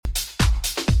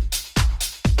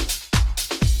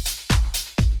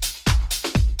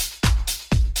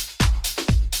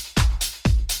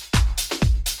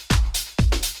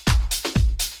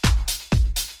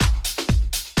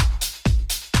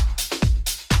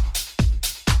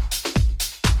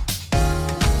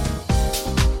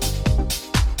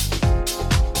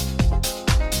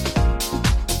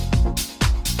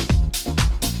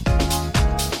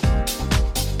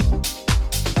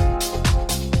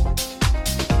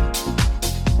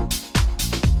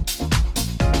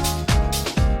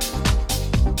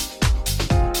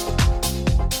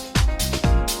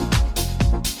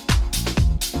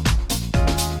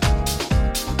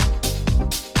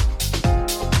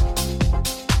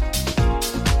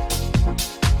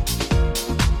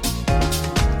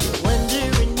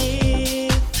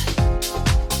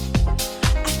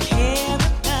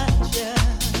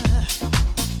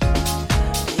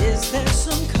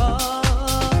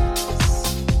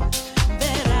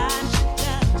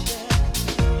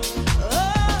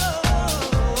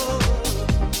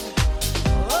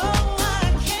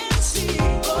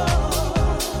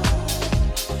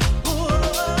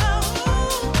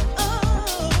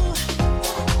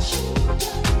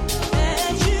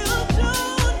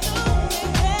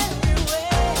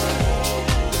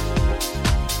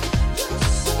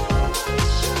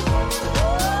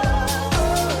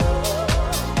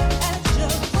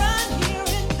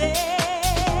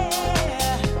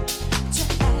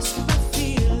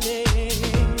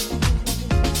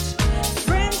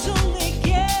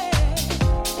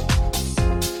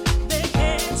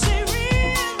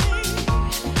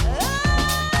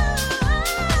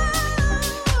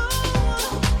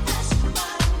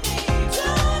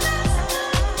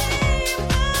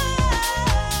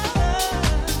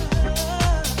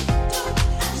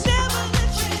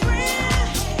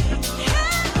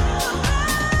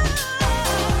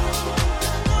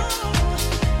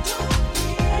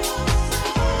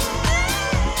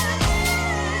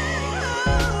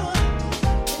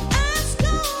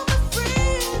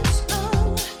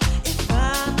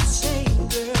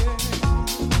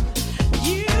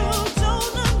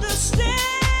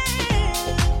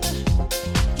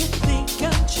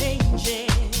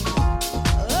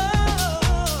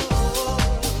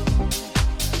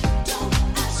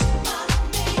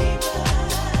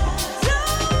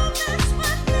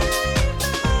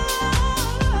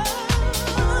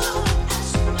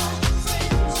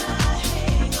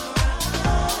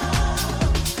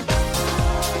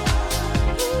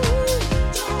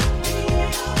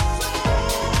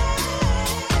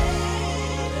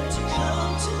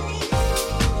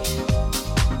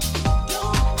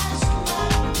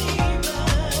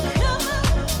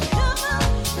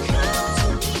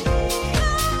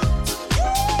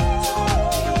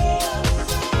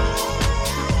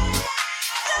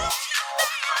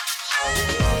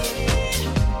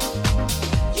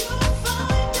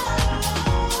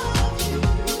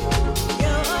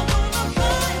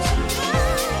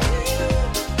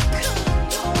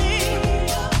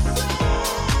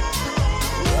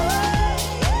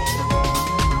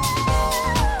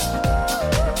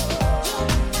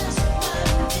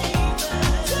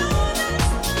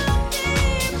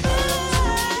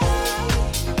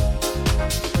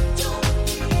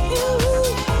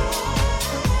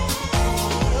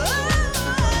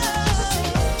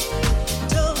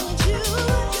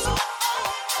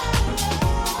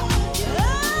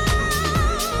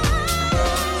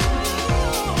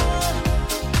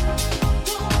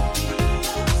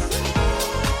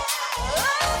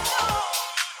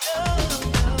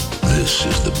This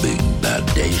is the big bad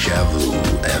deja vu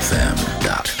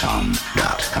FM.com.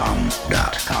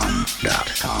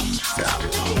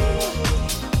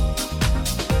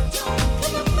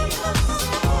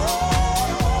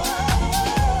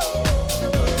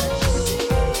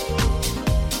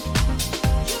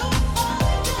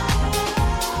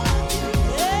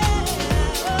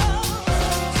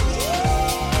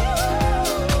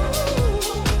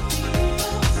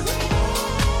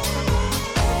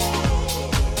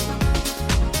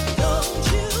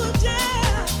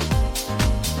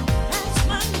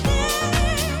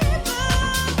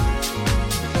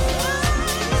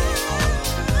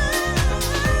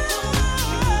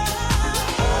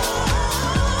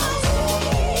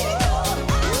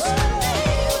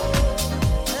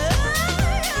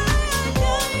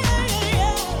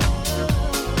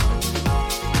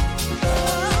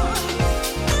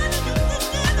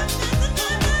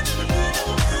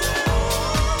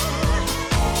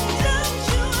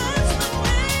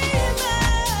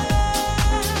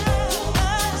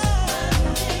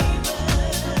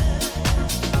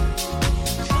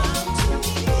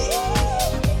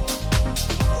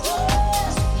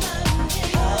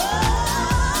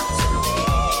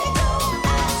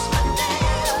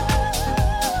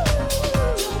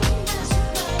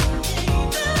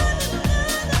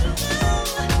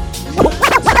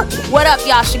 What up,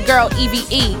 y'all? It's your girl,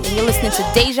 EVE, and you're listening to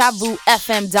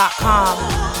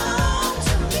DejaVuFM.com.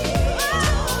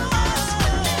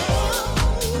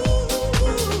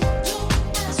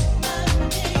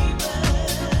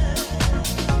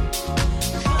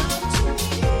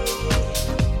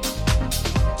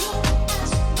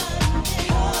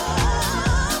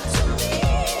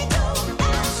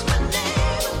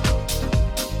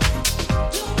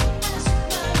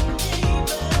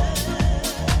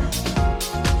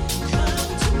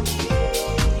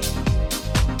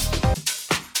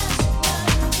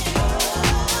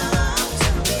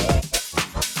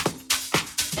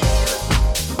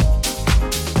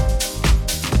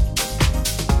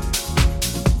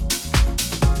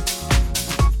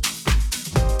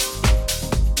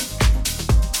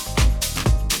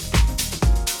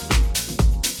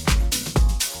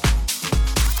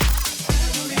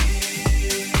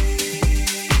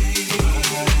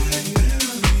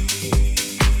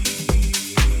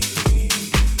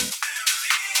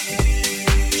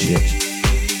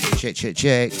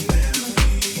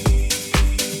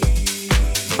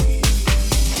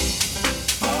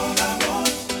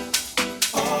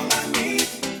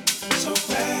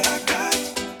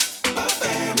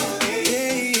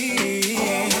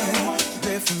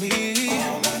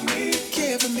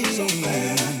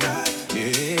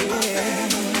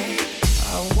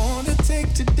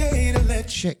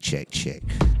 Check. Check.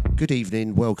 Good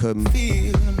evening, welcome.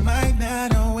 The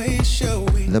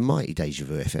mighty Deja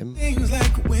Vu FM.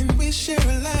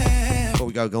 Before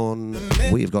we go on,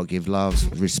 we've got to give love,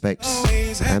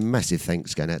 respects, and massive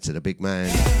thanks going out to the big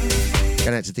man.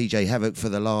 Going out to DJ Havoc for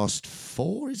the last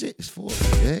 4, is it? It's 4?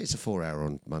 Yeah, it's a 4-hour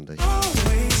on Monday.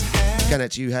 Going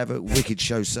out to you, Havoc. Wicked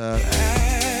show, sir.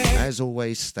 As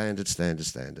always, standard.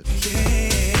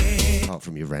 Apart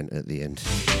from your rant at the end.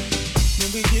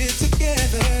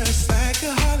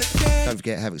 Don't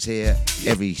forget, Havoc's here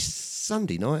every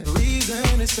Sunday night,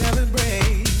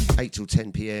 8 till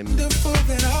 10 p.m.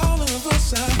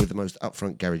 with the most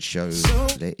upfront garage show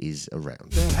there is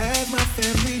around.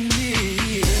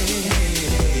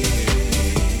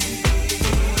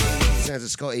 Sounds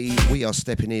of Scotty, we are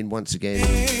stepping in once again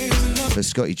for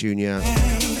Scotty Jr.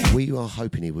 We are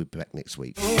hoping he will be back next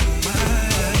week.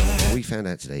 We found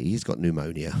out today he's got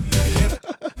pneumonia.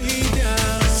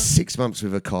 6 months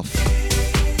with a cough.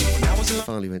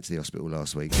 Finally went to the hospital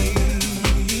last week.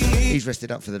 He's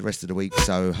rested up for the rest of the week,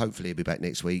 so hopefully he'll be back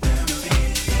next week. And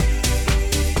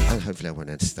hopefully I won't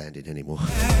have to stand in anymore.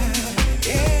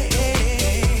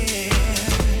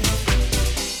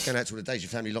 Going out to all the Deja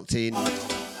family locked in. All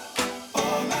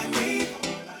I need,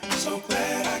 so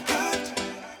glad I got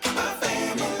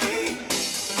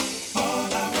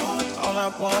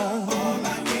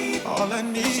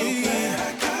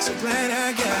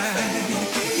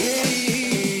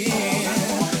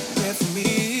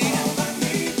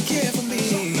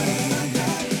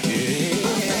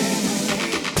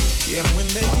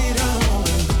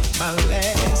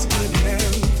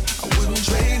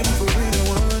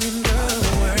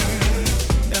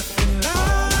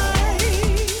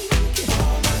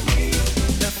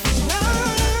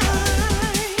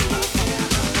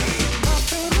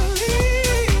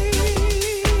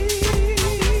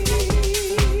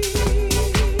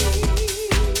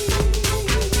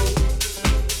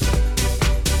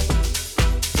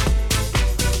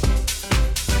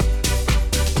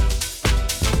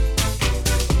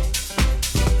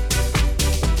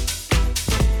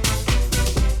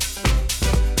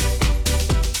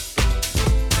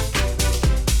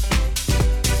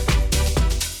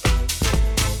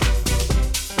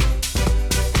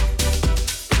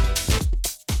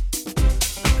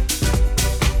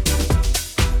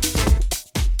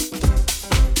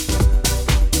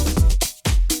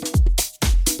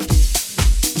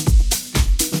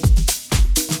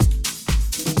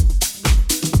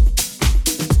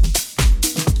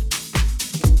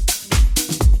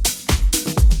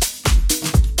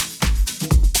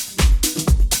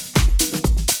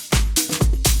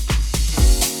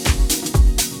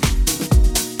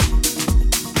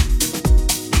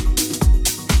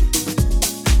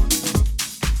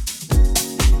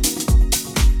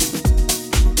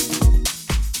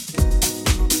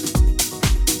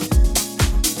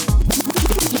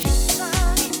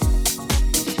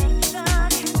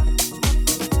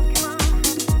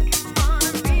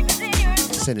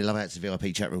Sending love out to the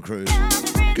VIP chat room crew.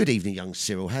 Good evening, young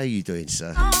Cyril. How are you doing,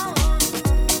 sir?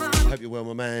 Hope you're well,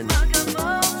 my man.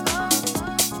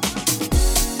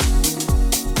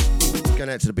 Going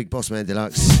out to the big boss man,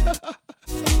 Deluxe.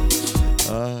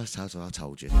 I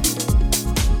told you. That's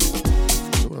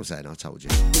what I'm saying, I told you.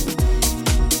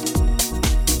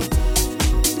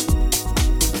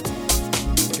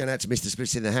 Going out to Mr.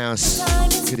 Spliffs in the house.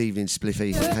 Good evening,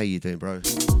 Spliffy. How you doing, bro?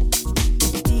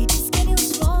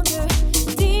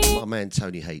 My man,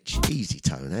 Tony H. Easy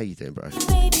Tone. How you doing, bro?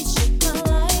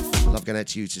 Love going out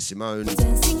to you, to Simone.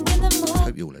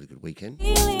 Hope you all had a good weekend.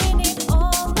 Going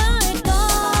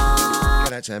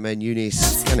out to our man,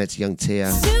 Eunice. Going out to young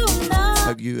Tia.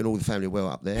 Hope you and all the family are well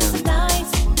up there. To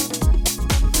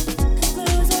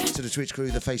the Twitch crew,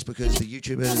 the Facebookers, the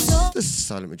YouTubers, the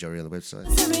silent majority on the website.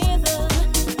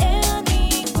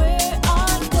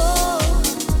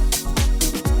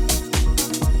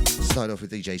 Start off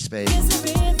with DJ Sped.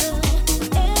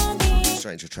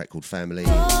 Straight into a track called Family.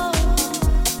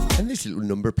 And this little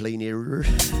number playing here,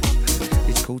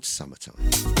 it's called Summertime.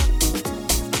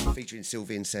 Featuring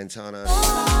Sylvie and Santana.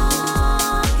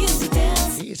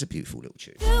 It is a beautiful little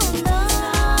tune.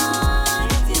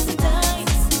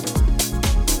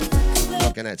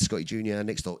 I'm going out to Scotty Jr.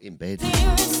 next door in bed.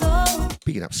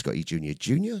 Picking up Scotty Jr.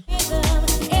 Jr.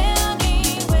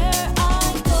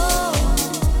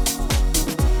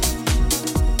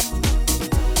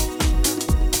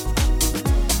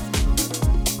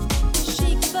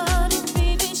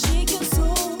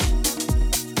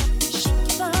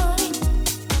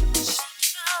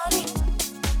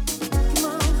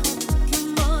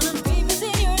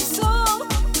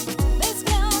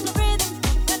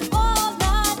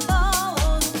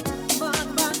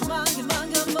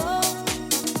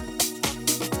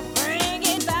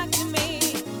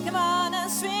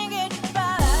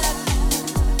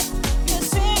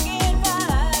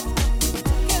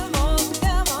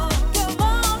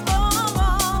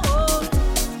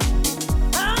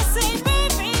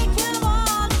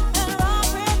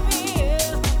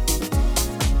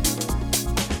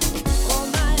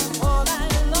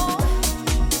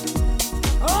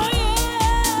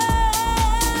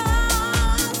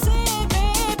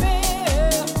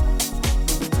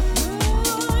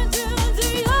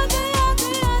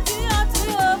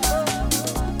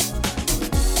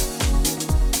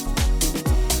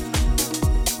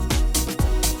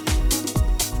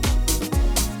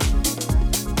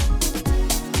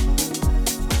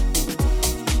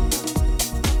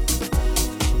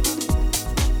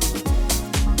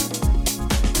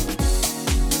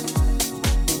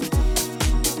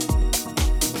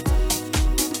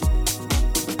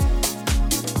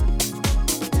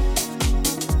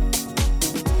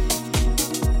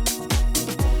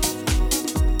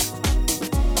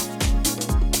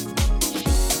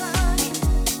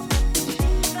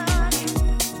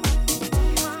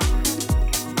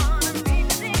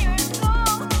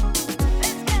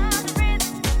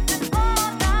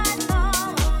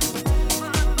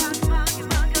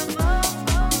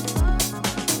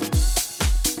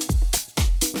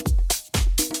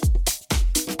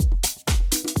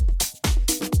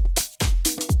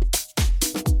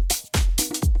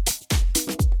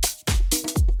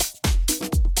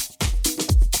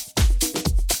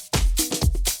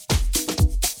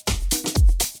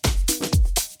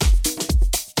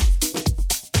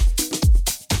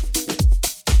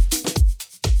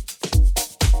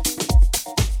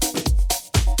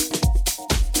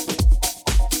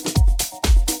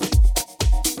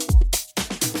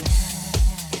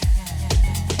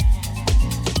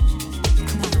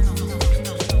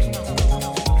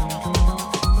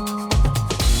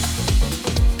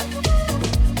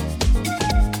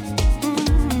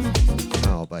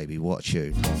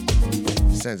 Tune.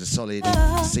 Sounds a solid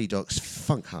C-Doc's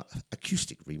Funk Hut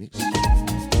acoustic remix.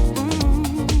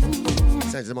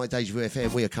 Sounds of my Deja Vu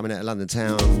FM. We are coming out of London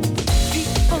town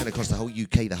and across the whole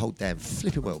UK, the whole damn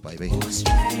flipping world, baby.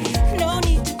 No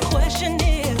need to question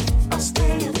it. I'll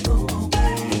stay or go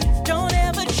away. Don't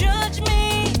ever judge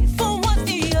me for what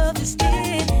the others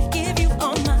did. Give you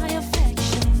all my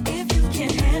affection if you can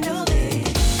handle it.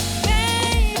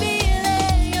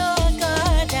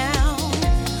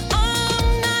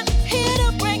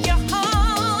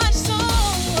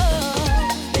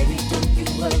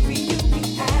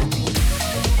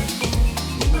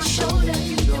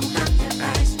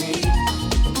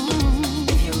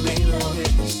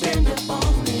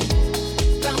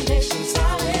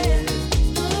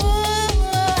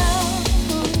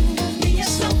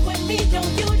 Don't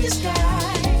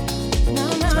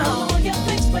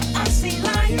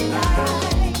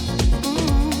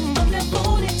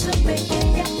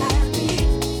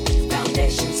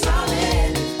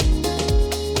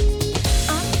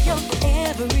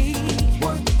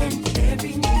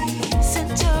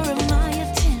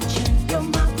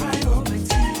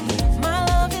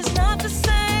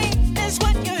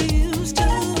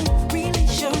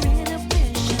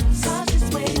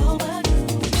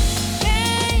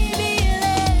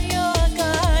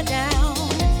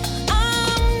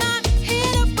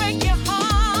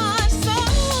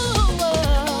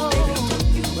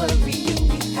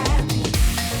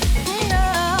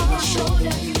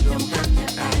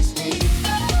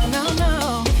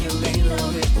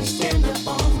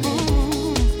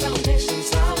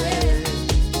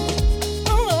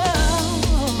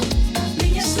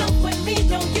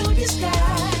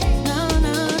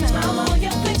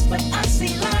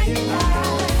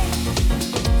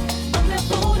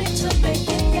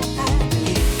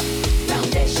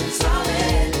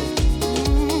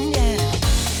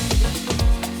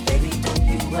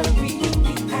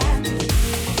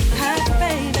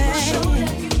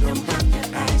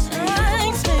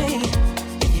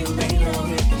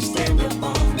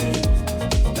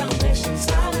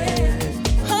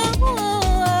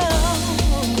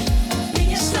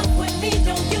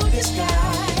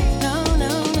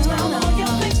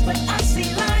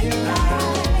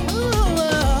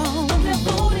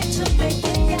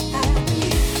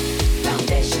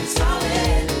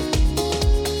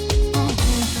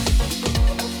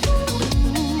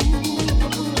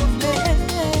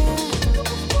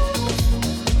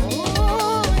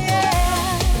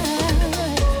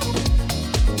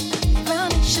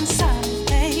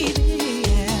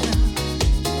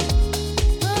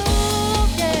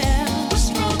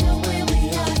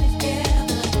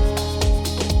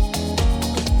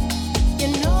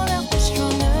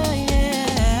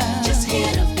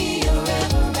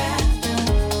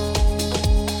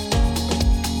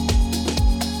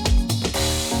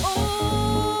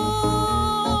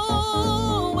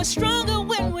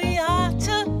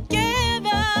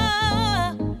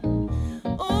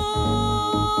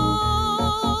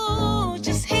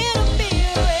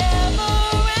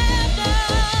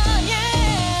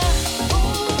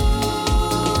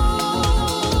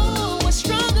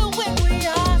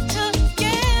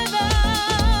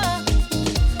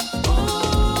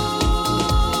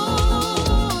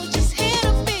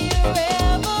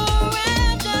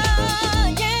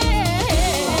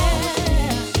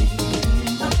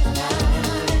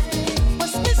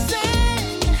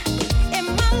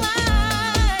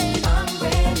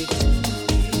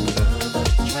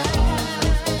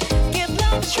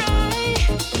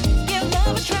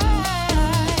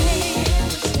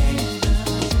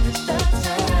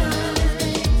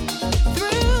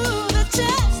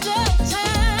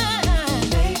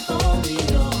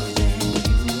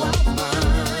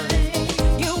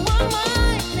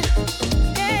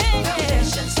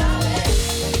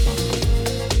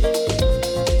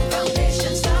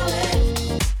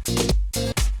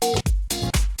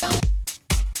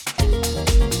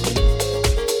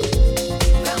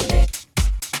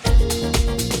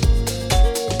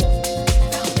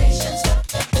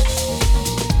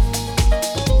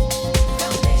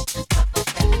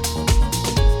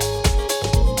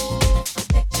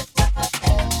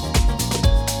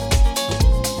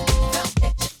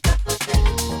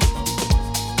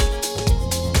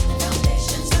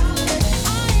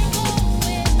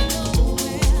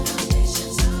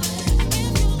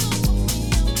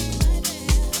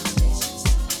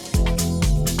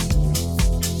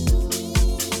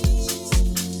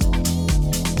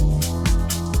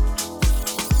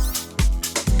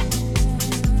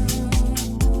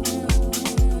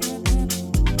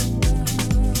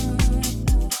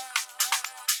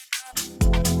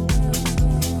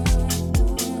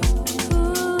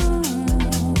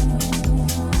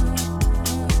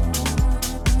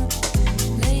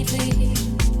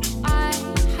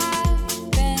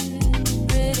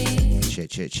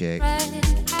check.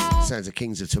 Sounds of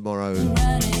Kings of Tomorrow,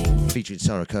 featuring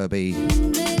Sarah Kirby.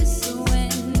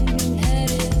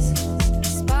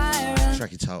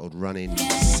 Track entitled Running,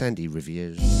 Sandy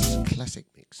Rivier's classic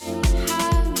mix.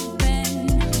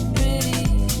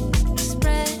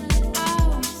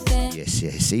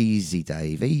 Yes, easy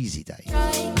Dave, easy Dave.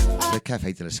 The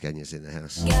Cafe de la Scania's in the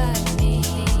house.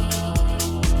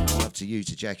 Love to you,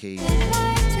 to Jackie.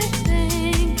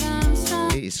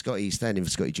 It is Scotty, standing for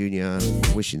Scotty Jr.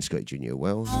 Wishing Scotty Jr.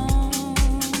 well.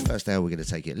 First hour, we're going to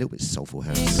take it a little bit soulful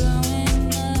house.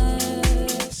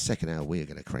 Second hour, we're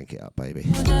going to crank it up, baby.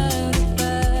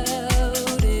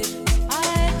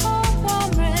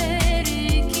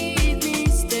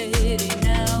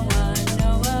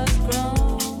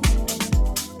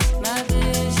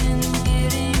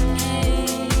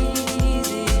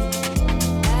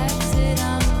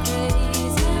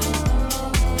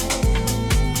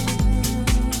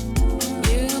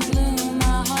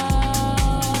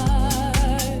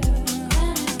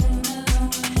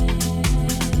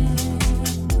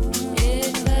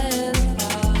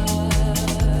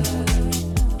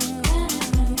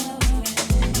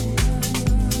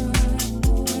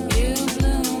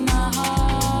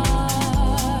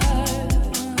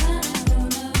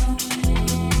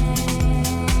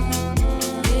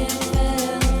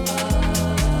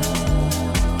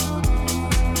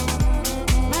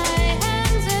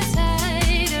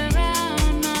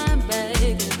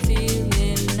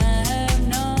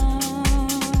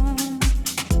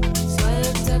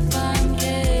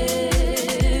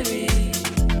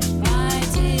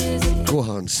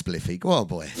 Spliffy, go on,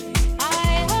 boy.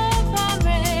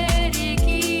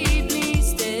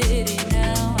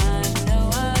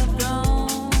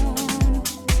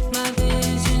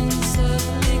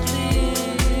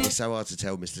 It's so hard to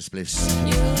tell, Mr.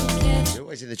 Spliffs. You're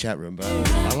always in the chat room, but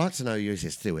I'd like to know you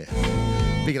just do it.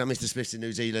 Picking up Mr. Spliffs in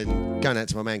New Zealand, going out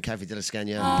to my man Cafe de la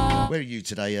Scania. Where are you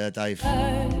today, Dave?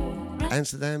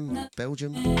 Amsterdam,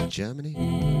 Belgium, Germany?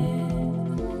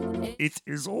 It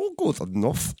is all good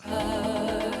enough.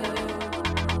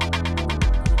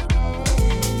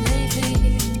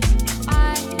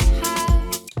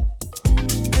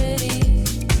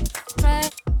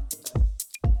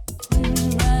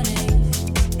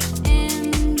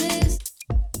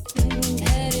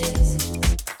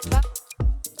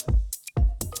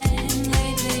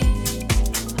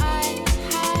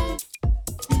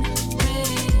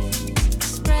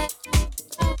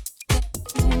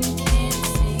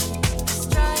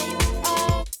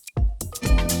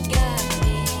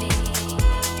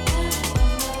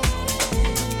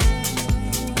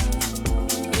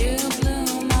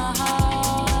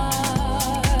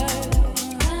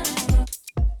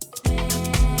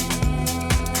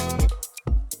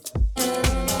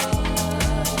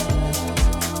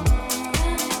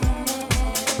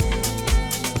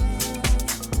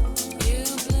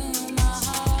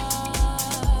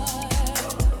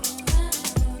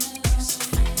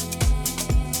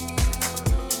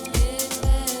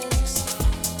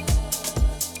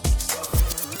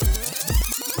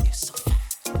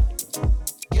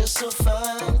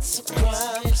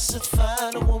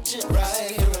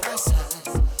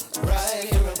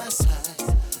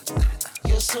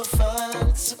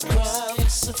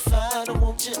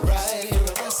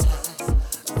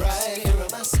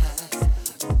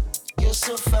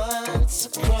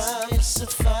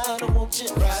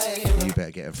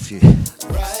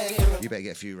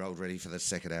 Get a few rolled ready for the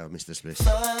second hour, Mr.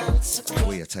 Spliff.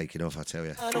 We are taking off, I tell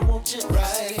you.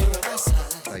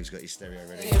 Dave's got his stereo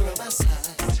ready.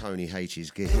 Tony H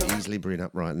is he's limbering up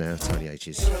right now. Tony H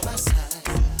is.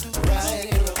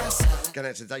 Going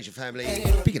out to the Deja family.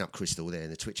 Picking up Crystal there in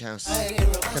the Twitch house.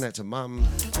 Going out to Mum,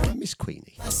 Miss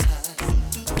Queenie.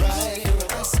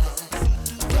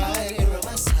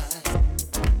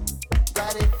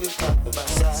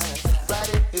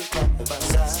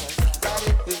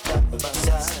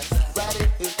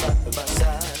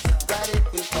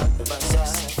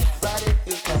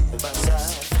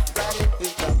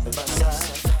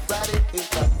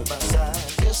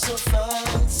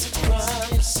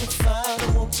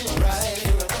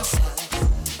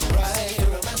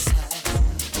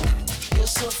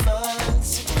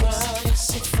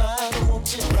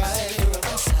 Right.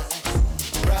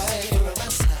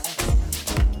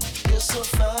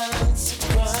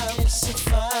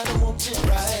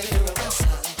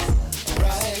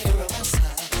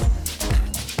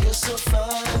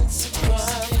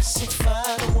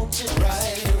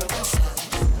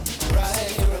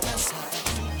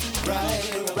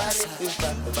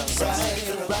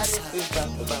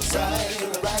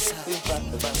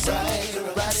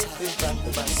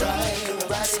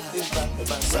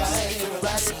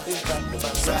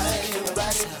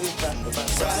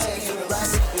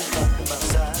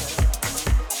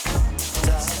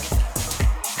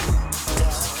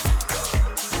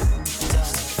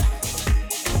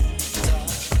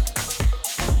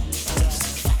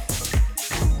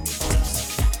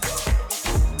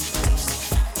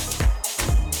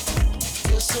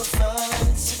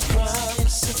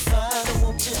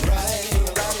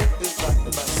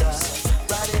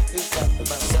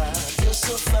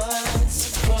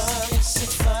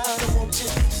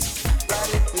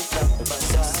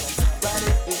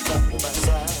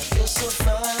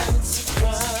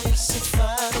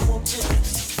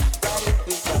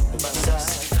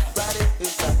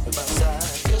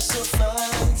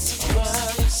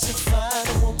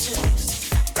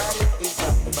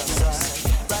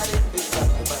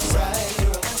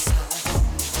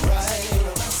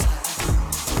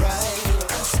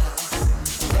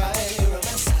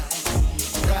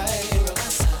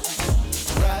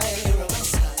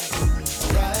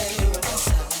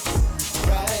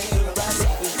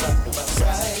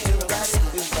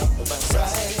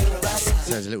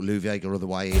 Sounds a little Lou Vega all the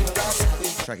way in.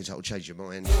 Track entitled Change Your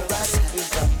Mind.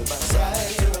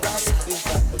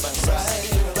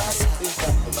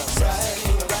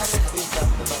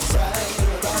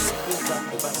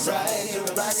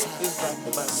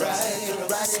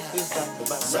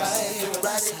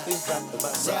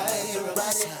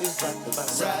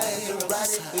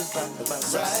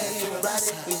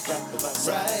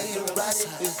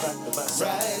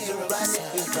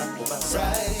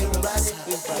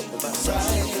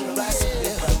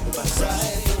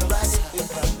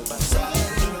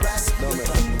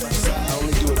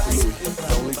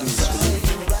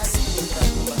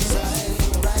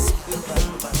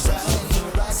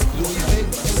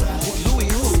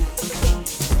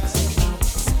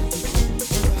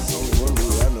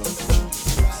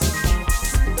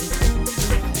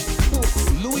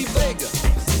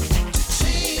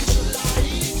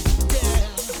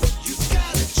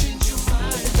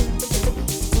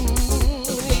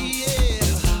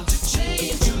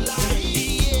 Change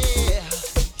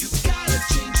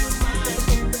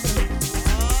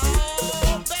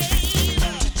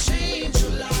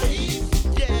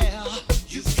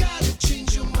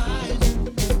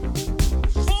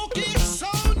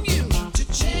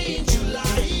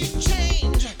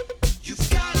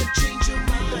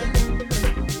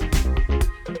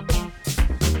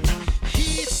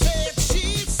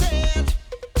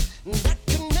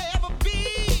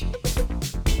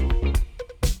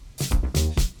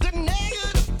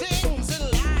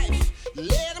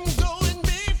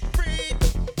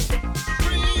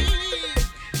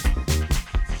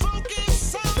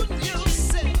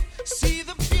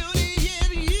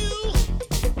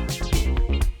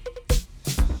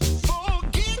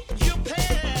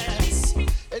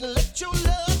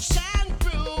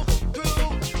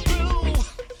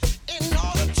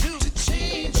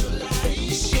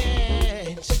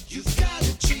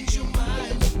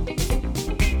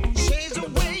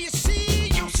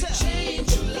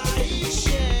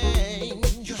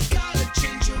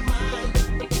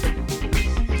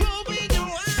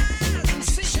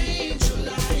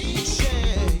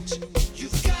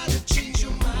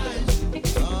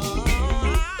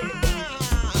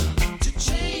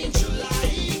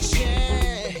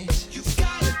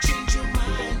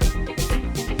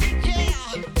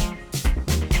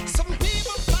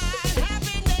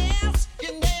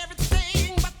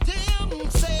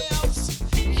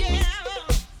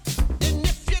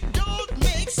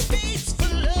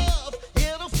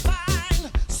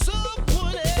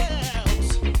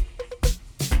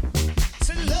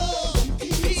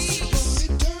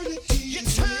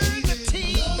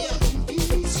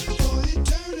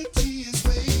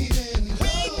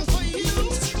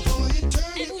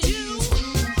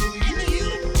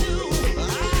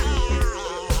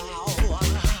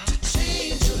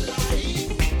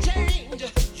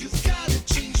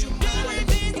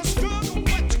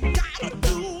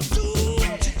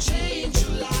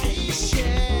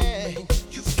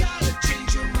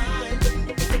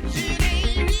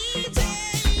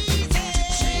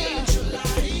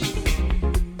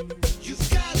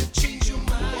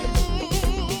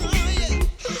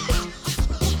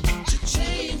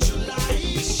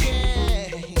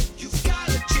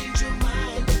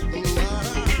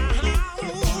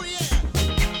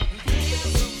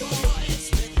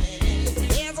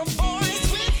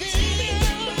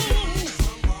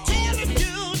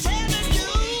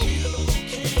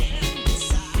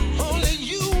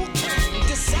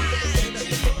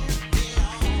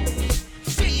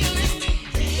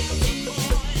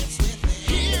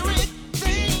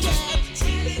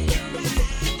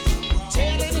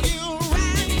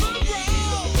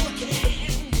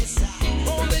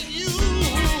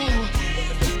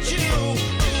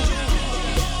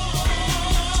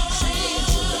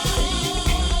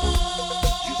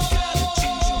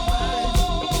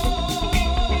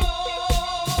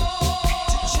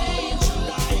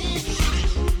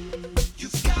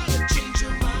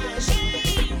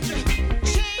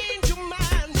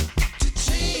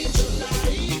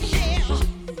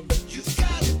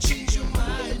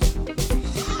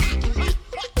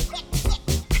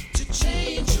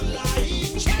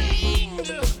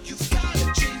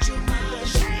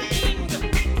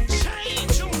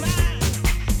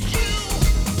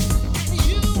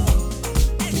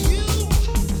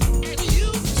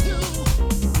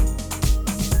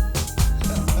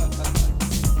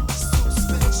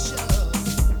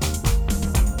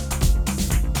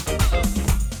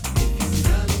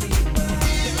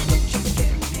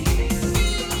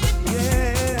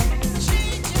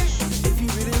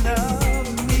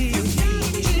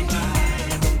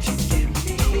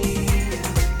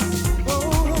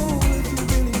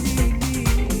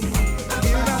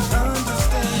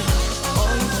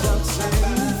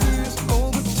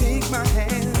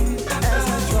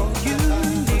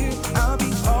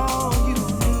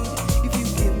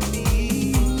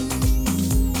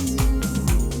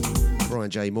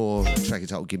J Moore, track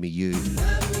entitled Give Me You.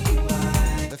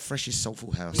 The freshest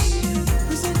soulful house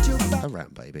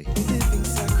around, baby.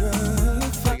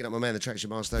 Picking up my man, the traction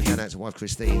master, going out to wife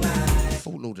Christine.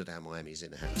 Fort Lauderdale, Miami's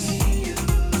in the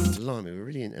house. Blimey, we're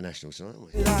really international tonight,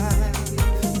 aren't we?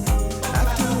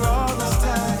 After all this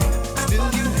time, still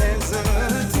you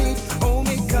hesitate. Oh,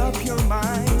 make up your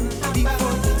mind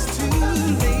before it's too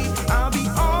late. I'll be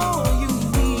all you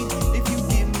need if you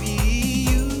give me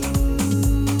you.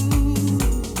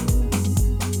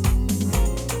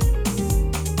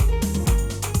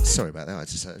 Sorry about that, I had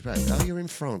to say it back. Oh, you're in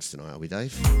France tonight, are we,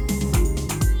 Dave?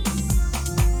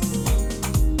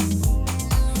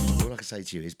 All I can say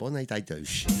to you is bonne day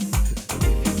douche.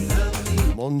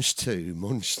 Monge too,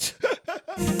 mange too.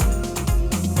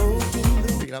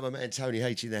 Picking up my man Tony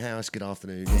H in the house. Good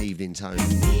afternoon, evening, Tony.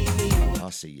 I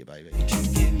see you, baby.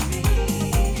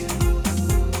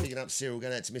 Picking up Cyril,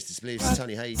 going out to Mr. Spliffs,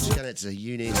 Tony H, going out to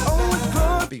Eunice.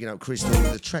 Picking up Crystal,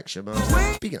 the traction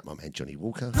master. Picking up my man Johnny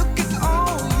Walker.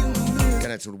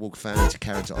 Going out to the Walker family, to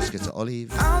Karen, to Oscar, to Olive.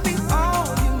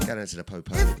 Going out to the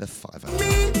Popo, the Fiver,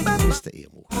 Mr. Ian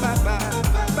Walker.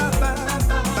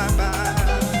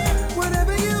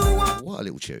 What a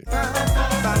little tune.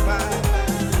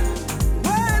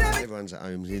 Everyone's at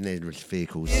home in their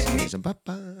vehicles. It's a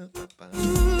ba-ba, ba-ba.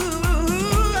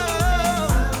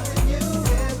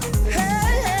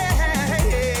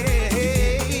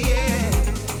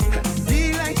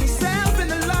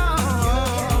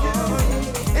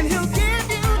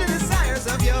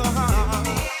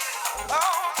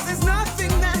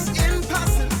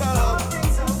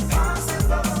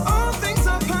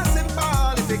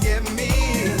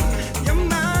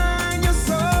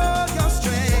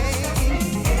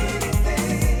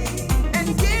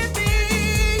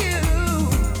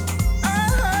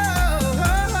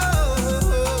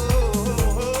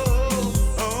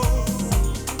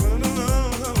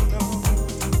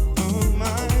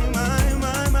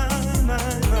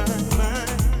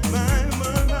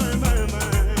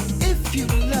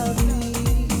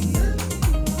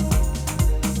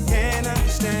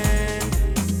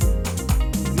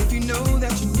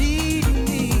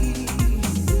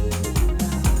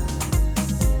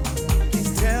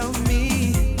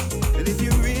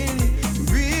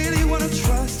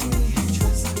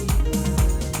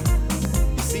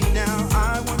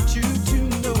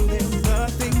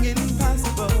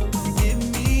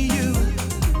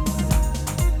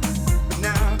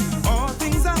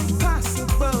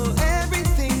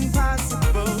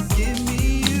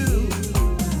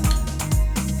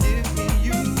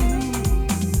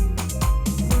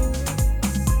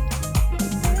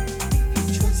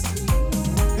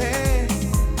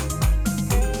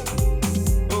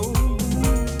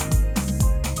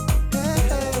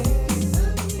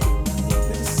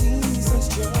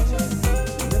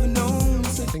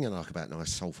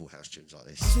 Soulful house tunes like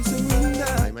this.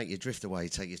 They make you drift away,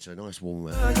 take you to a nice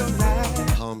warm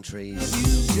palm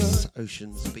trees,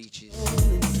 oceans, beaches.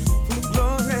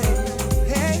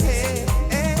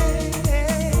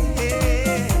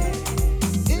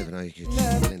 You never know, you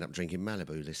could end up drinking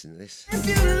Malibu listening to this. If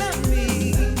you love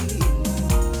me.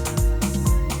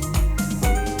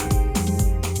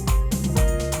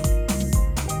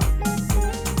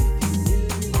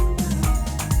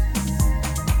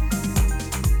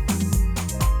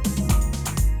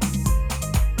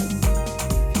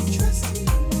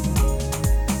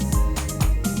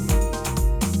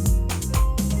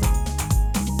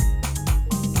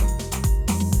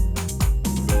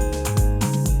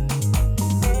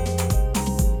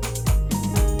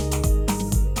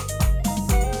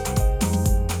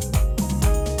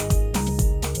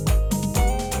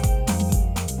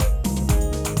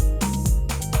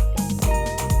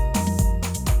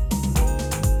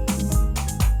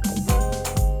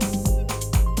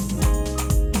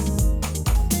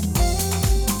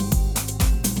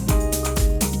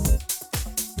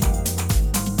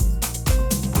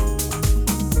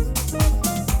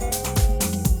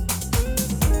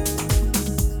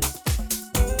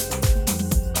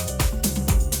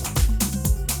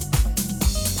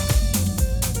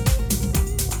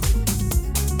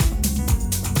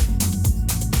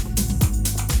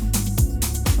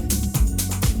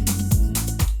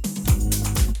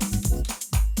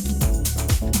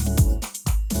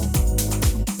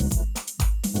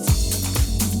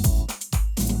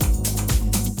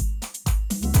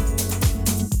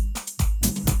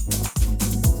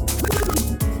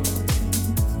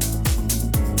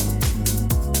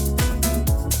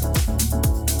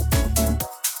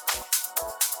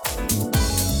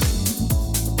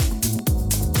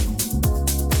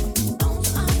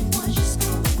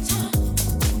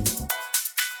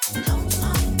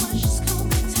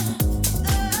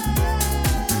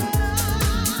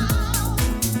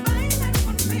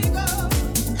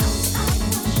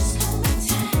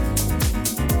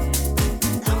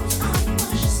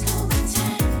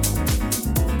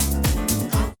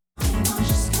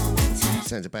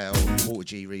 Bell, Water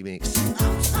G remix.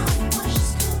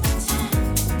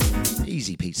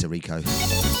 Easy Pizza Rico.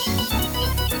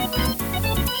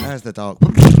 How's the dark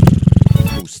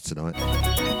horse tonight?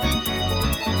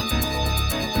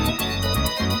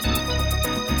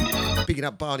 Picking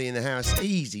up Barney in the house.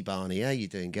 Easy Barney, how you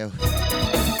doing, girl?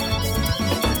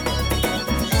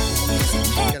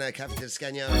 Gonna Cafe to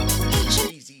Scania.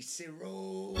 Easy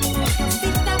Cyril.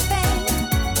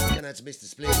 Going out to Mr.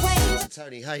 Split, to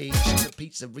Tony Hayes, to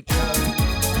Pizza Rico.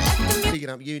 Picking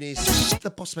up Eunice,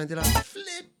 the Boss Mandela.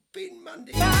 Flipping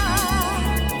Monday.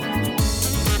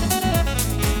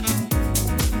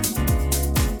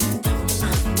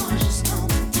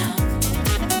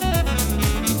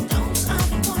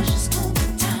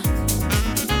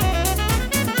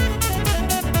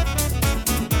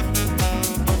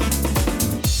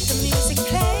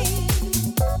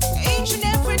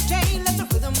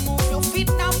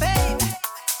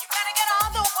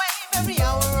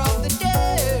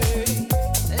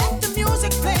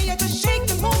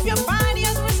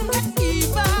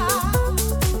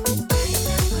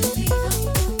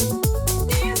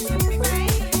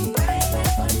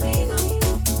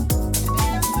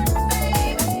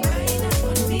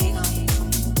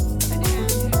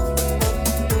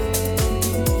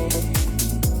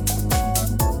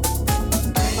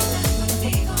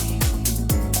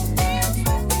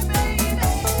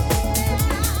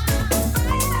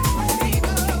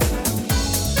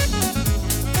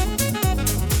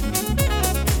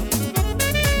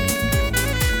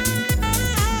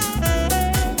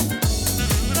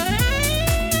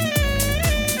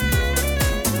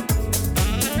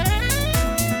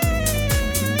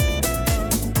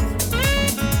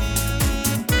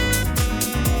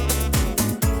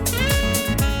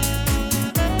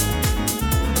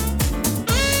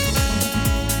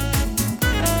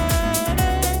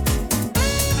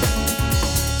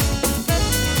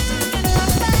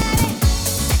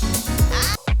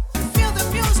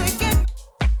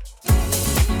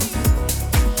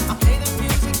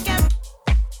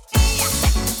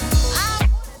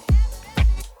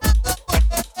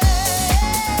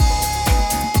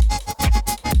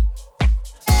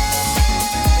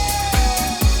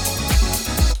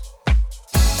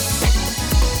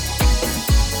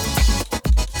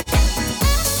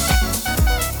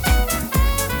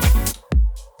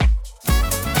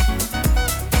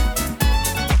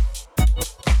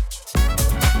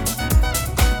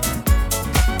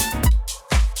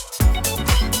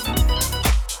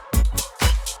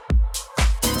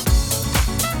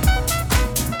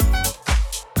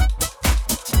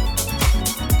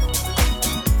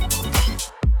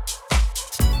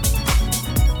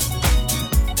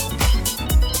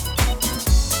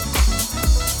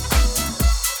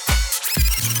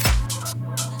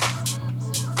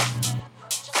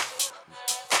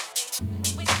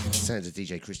 Sounds of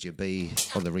DJ Christian B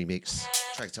on the remix.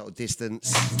 Track titled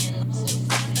Distance.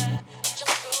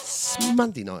 It's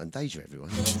Monday night on Deja, everyone.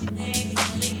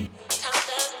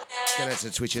 Going out to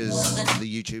the Twitchers, the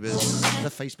YouTubers, the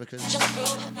Facebookers.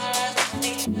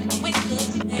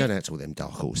 Going out to all them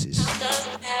dark horses.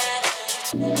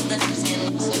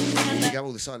 Big up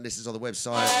all the silent listeners on the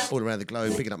website, all around the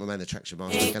globe. Picking up my man, the Traction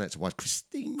Master. Going out to wife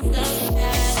Christine.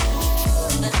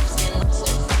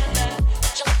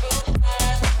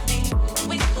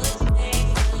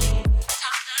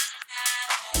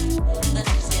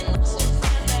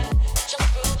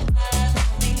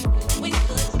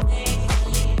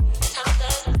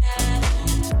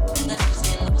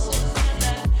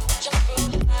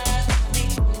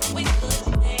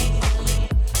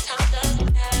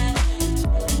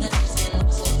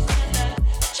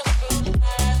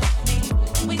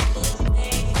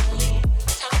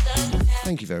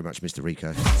 Thank you very much, Mr.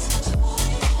 Rico.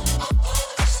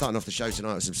 Starting off the show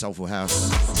tonight with some Soulful House.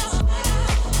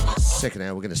 Second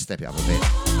hour, we're going to step it up a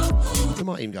bit. We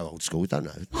might even go old school, don't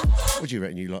know. What do you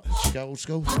reckon you lot? Should we go old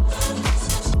school?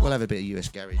 We'll have a bit of US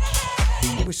garage.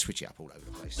 We'll switch it up all over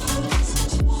the place.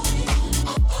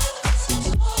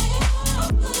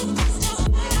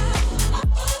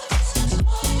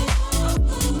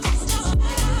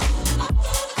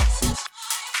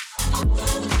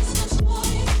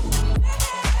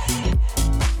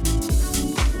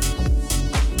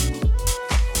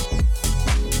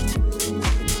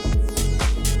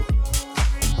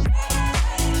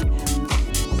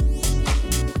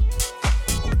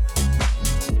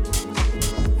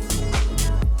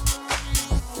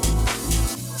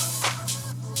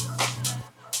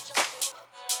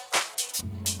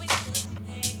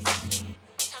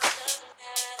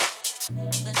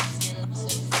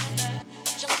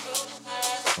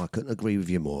 I couldn't agree with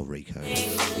you more, Rico.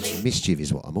 Mischief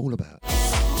is what I'm all about.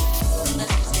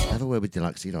 have a word with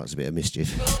Deluxe. He likes a bit of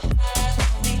mischief.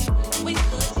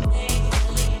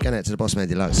 Going out to the boss man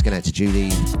Deluxe. Going out to Julie.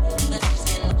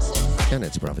 Going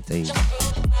out to Brother Dean.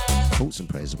 Thoughts and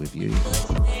prayers are with you.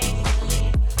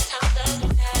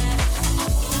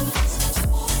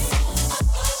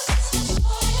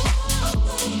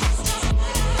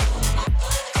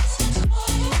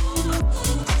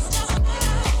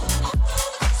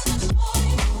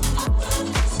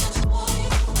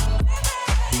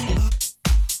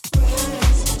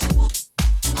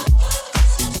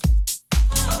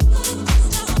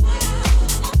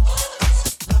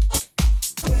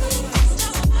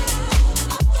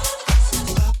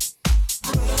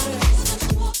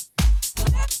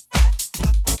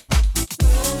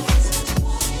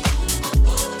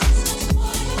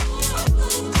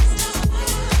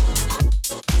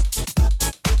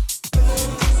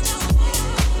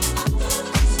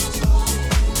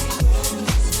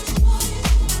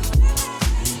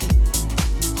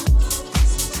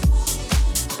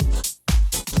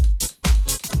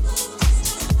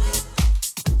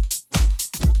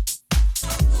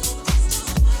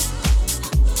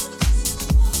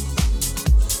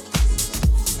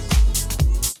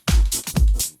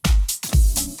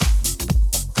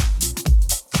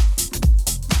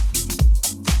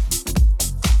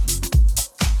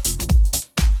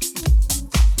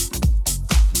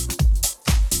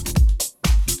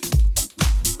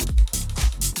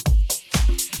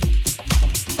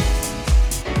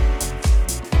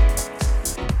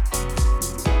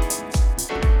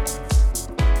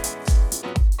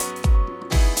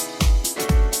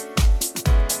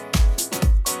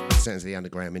 Sounds of the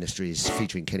Underground Ministries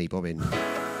featuring Kenny Bobbin.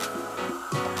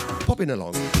 Bobbing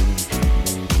along.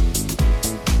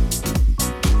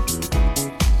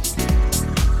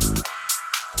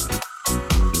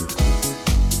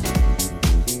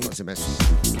 That's a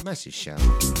massive shout.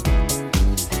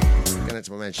 Going out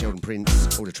to my man Sheldon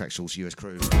Prince, all the track source US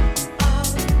crew.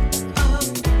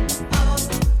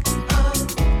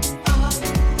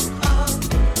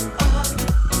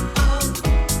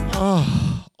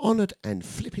 Oh, honoured and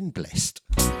flipping blessed.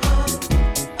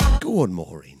 Go on,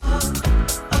 Maureen.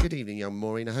 Good evening, young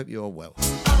Maureen. I hope you are well.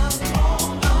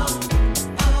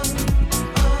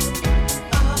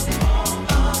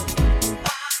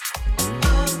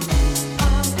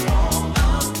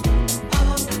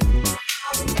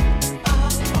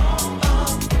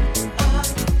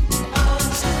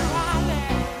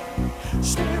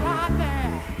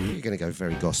 You're going to go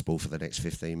very gospel for the next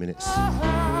 15 minutes.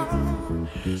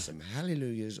 Some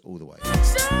hallelujahs all the way.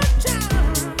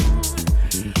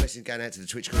 Blessings going out to the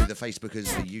Twitch crew, the Facebookers,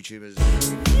 the YouTubers,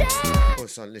 all the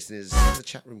silent listeners, the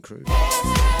chat room crew.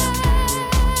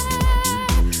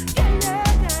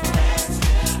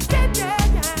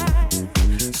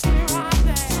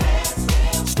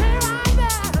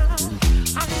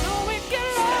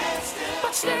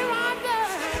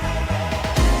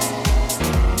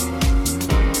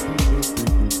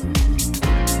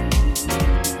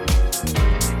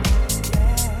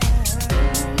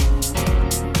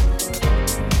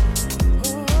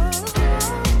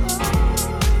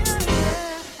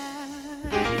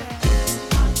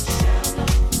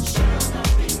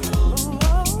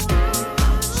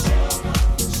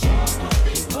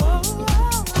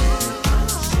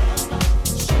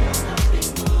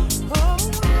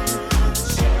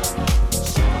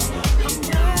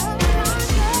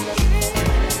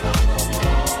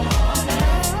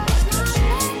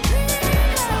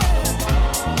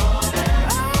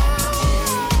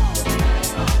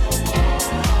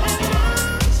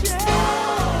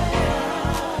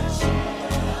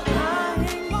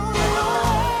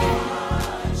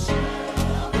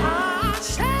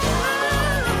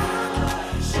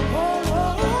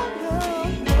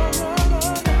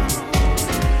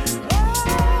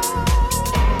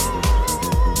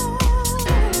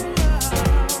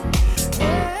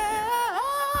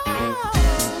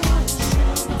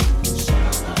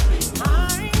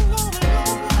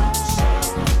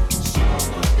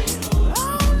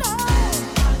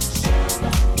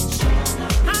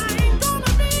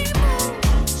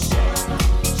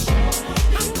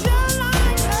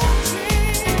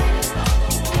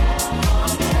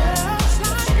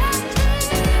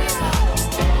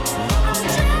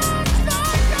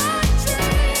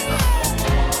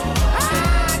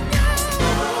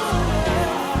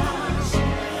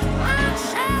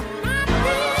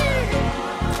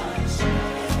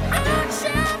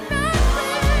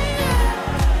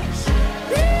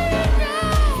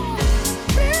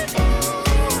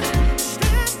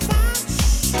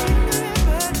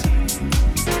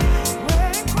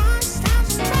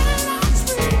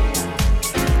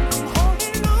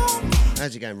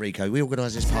 Rico. We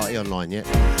organise this party online, yeah?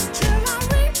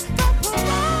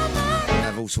 We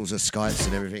have all sorts of Skypes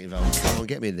and everything involved. Come on,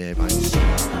 get me in there, mate.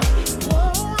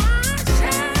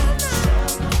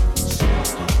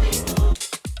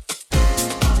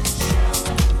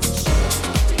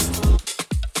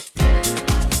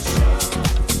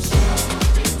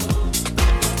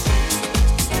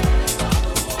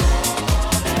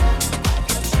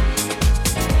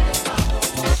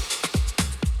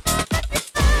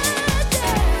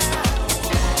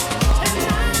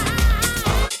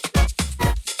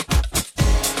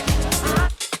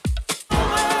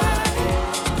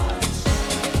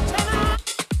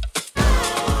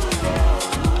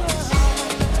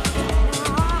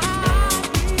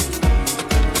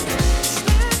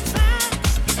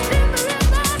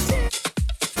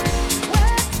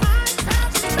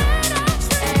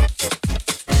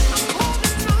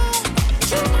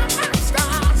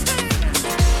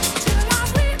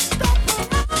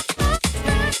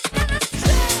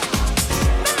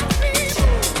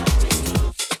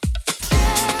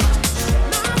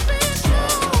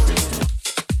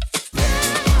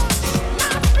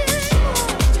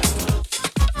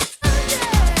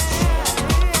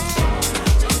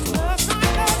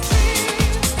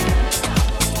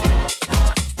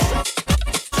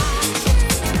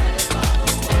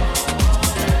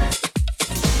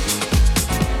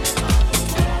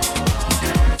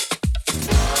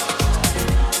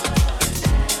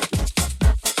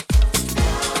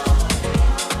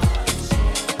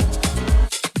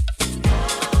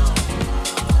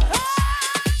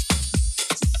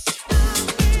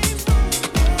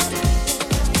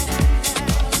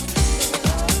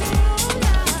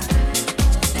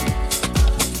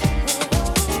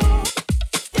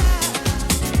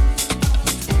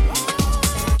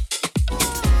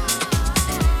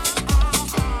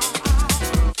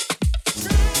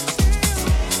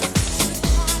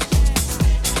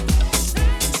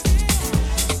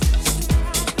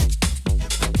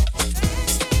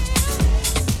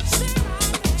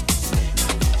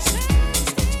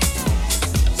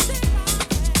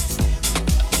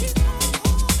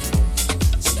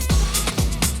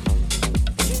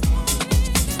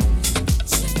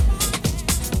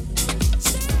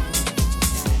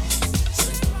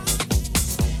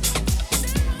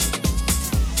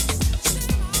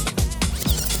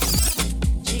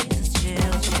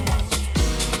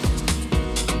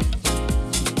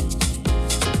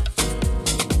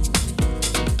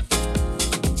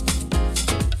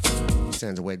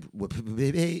 Sounds a weird.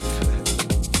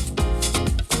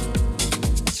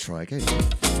 Let's try again.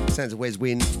 Sounds of Wes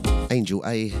Win, Angel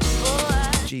A,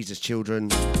 Jesus Children.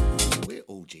 We're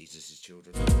all Jesus'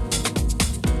 children.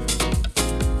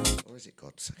 Or is it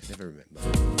God's? I can never remember.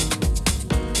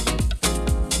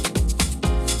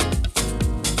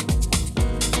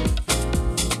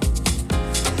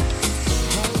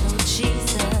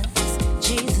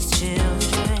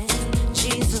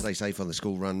 Stay safe on the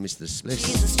school run, Mr. Spliss.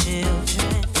 Jesus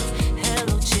children,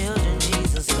 hello children,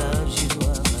 Jesus loves you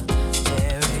of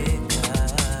America.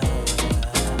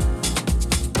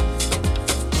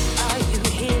 Are you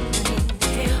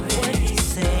hearing what he's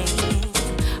saying?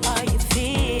 Are you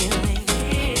feeling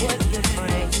what you're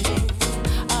praying?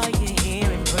 Are you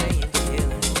hearing, praying,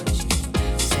 feeling what you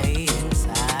say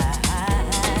inside?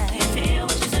 You feel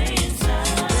what you say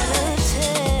inside.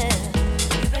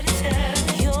 You better tell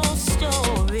your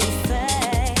story.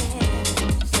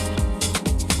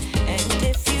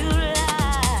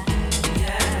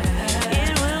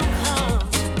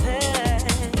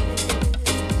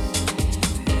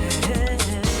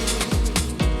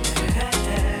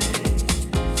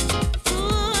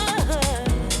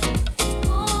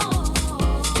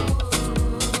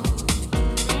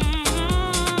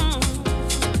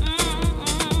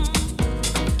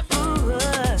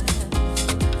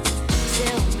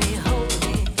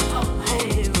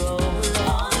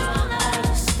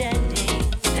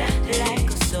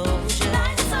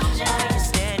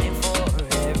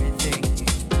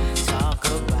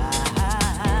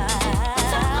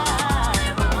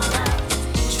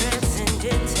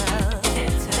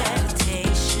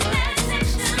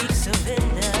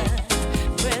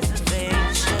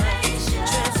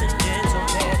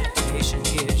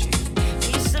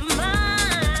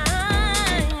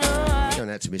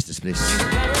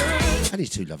 And his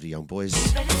two lovely young boys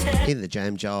in the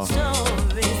jam jar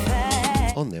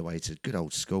on their way to good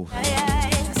old school. I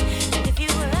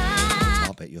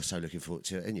bet you're so looking forward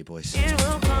to it, ain't you, boys?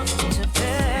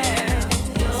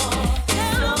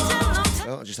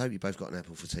 Well, I just hope you both got an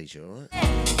apple for teacher, all right?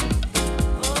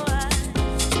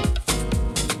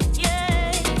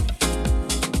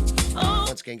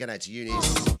 Once again, again, going out to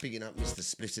Eunice. Bigging up Mr.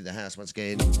 Split in the house once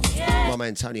again. My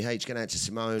man Tony H, going out to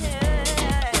Simone.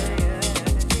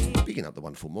 Bigging up the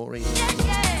wonderful Maureen.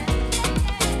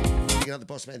 Bigging up the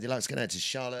boss man Deluxe, going out to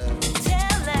Charlotte.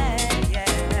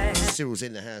 Cyril's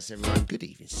in the house, everyone. Good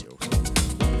evening, Cyril.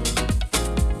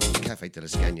 Cafe de la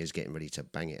Scania is getting ready to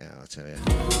bang it out, I tell you.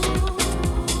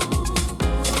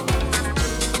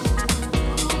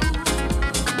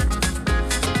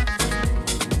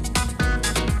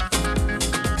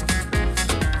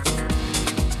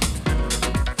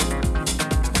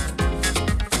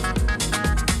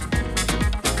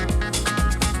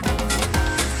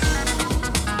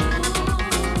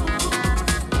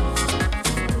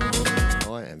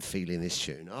 Feeling this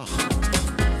tune. Oh.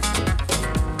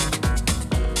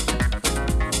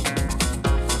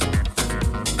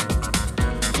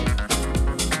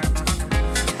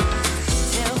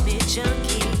 Tell me,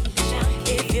 junkie,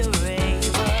 if you're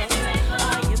able,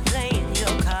 are you playing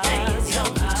your cards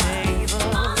on the table?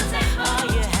 Are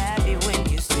you happy when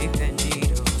you stick that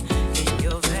needle in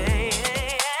your vein?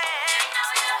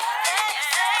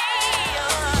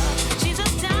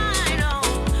 Jesus died on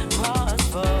cross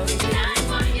for you.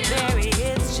 Mary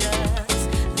is just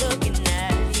looking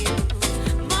at you.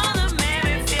 Mother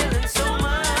Mary feeling so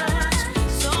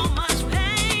much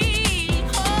pain.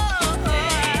 Oh,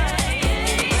 tell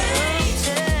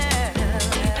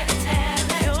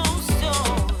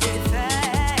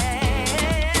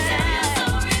your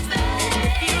story fast.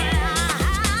 If you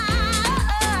lie,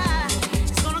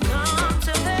 it's gonna come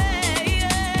to pass.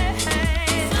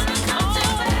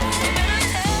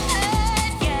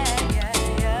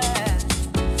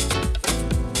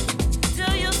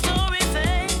 Tell your story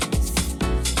fast.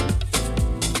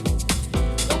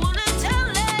 I wanna tell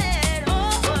it, oh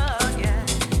yeah,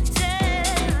 tell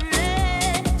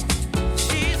it.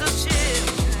 Jesus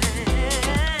children.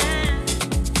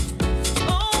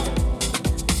 Oh,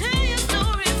 tell your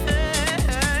story fast.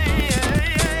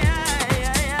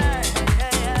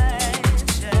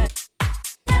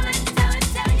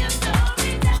 Tell your story.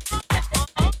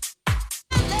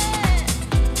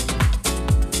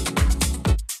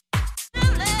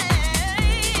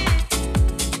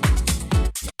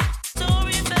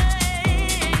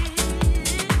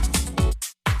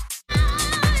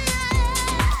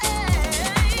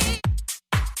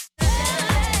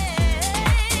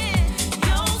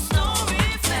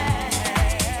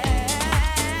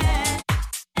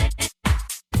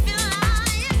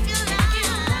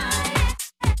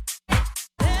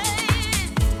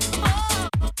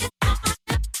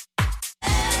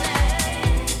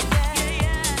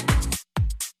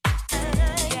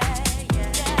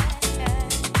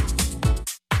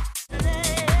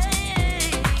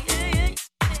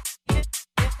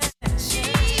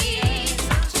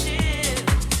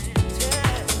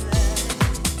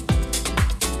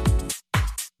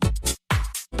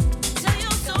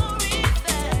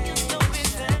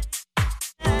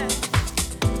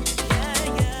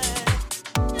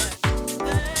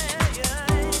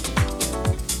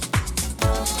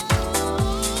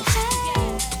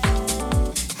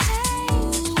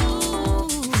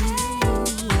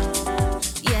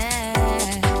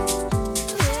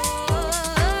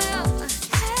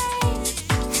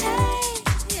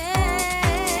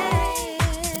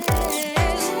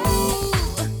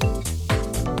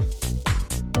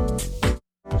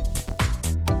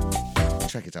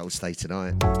 Track it old, Stay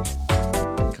Tonight.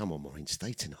 Come on, Maureen,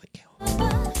 stay tonight, girl.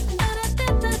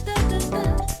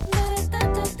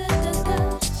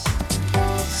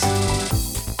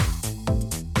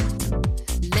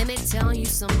 Let me tell you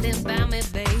something about me,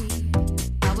 babe.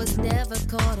 I was never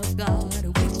caught off guard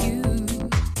with you.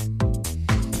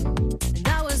 And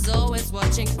I was always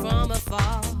watching from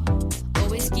afar,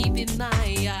 always keeping my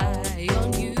eye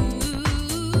on you.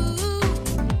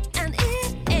 And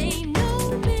it ain't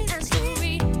no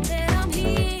mystery that I'm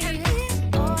here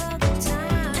all the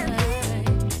time.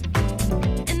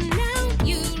 And now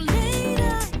you laid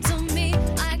out to me,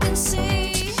 I can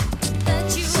see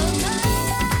that you are mine.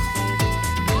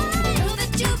 Know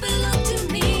that you belong to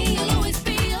me, you'll always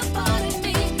be a part of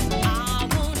me. I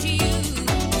want you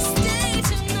to stay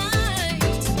tonight.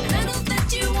 And I know that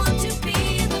you want to be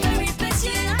in the very best,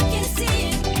 yeah, I can see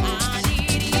it. I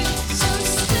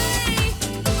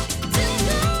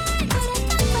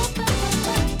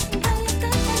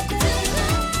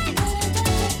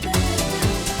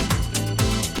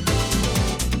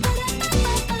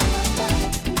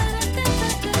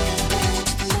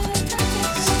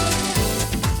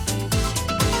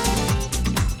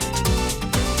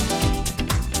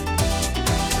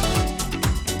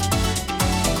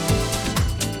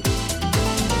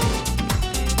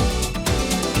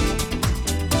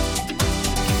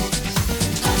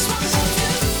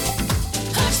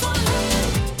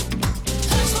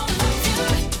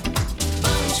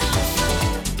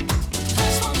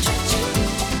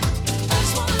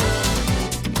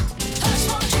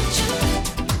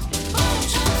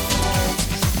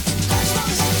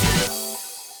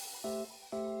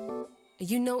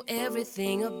You know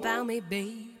everything about me,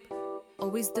 babe.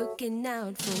 Always looking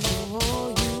out for you.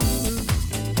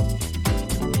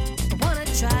 I wanna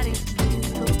try to keep you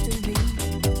close to me.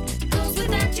 'Cause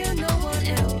without you, no one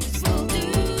else will do.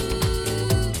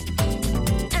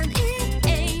 And it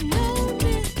ain't no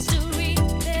mystery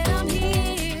that I'm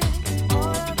here all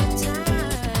of the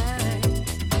time.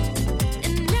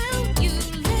 And now you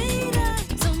laid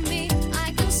eyes on me,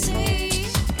 I can see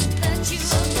that you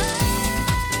are mine,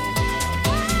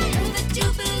 and that you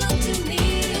belong to me.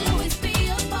 You'll always be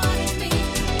a part of me.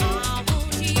 I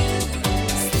want you to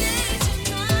stay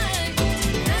tonight.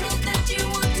 I know that you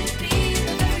want to be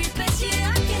the very best, yeah,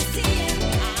 I can see it.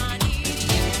 I need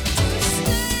you to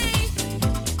stay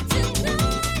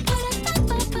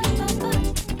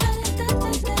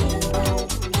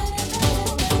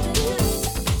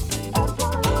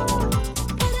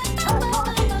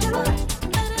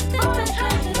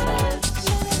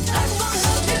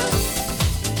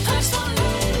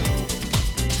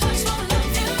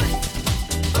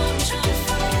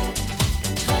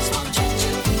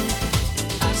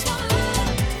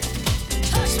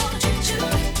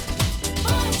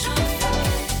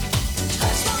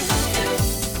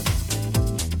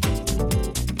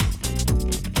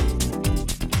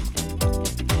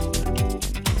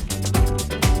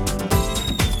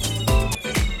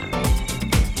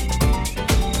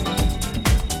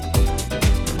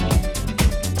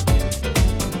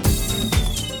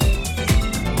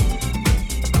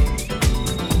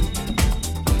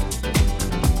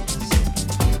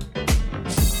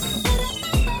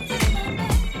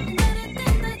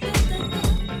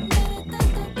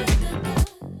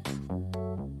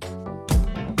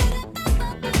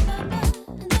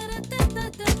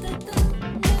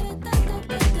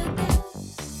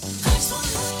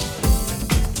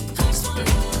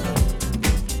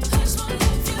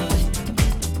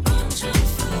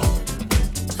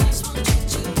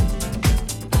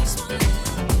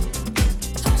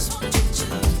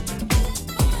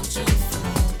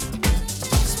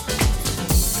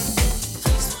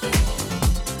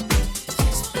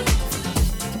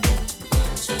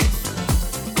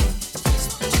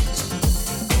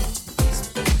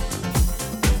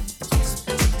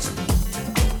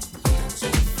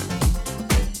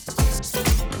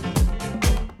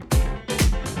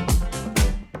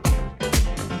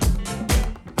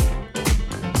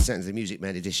Sounds of the Music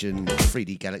Man edition,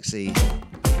 3D Galaxy.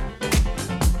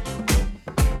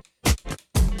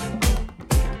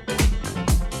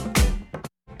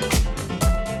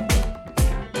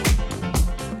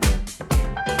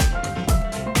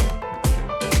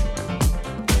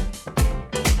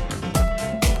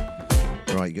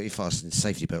 Right, you got your fasten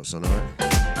safety belts on,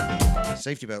 alright?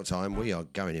 Safety belt time, we are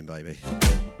going in, baby.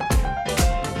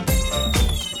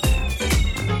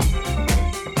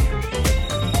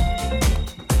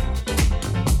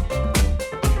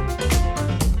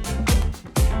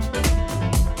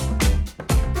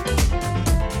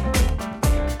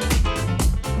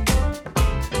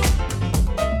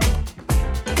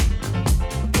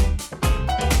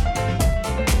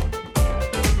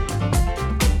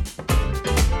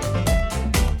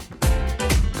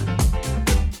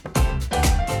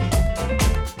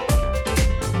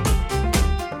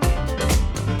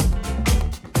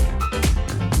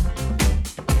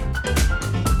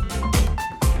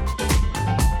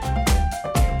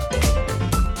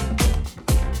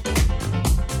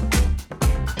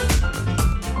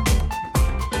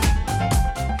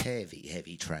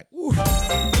 Heavy track. Woo. Going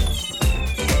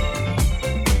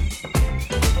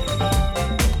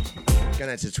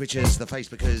out to the Twitchers, the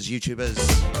Facebookers, YouTubers.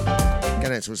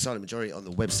 Going out to a silent majority on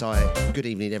the website. Good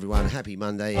evening, everyone. Happy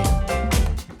Monday.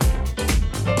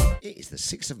 It is the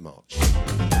 6th of March.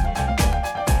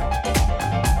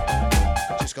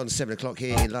 Just gone 7 o'clock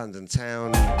here in London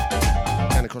town.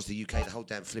 Going across the UK, the whole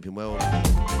damn flipping world.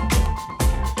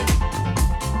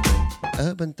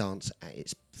 Urban dance at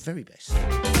its very best.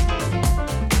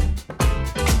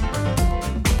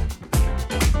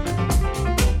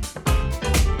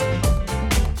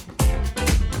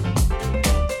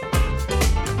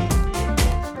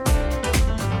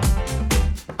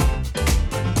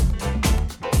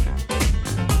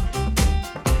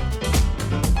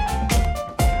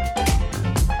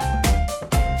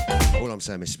 All I'm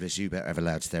saying, Mr. Bliss, you better have a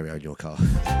loud stereo in your car.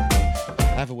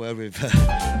 Have a word with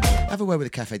the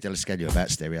Cafe della Scaglia about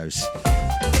stereos.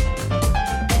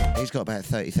 He's got about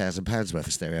 £30,000 worth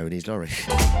of stereo in his lorry.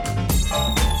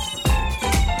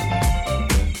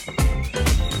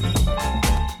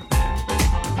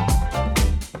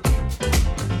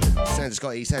 Sounds of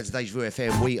Scotte, sounds of Deja Vu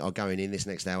FM. We are going in this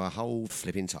next hour. Hold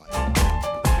flipping tight.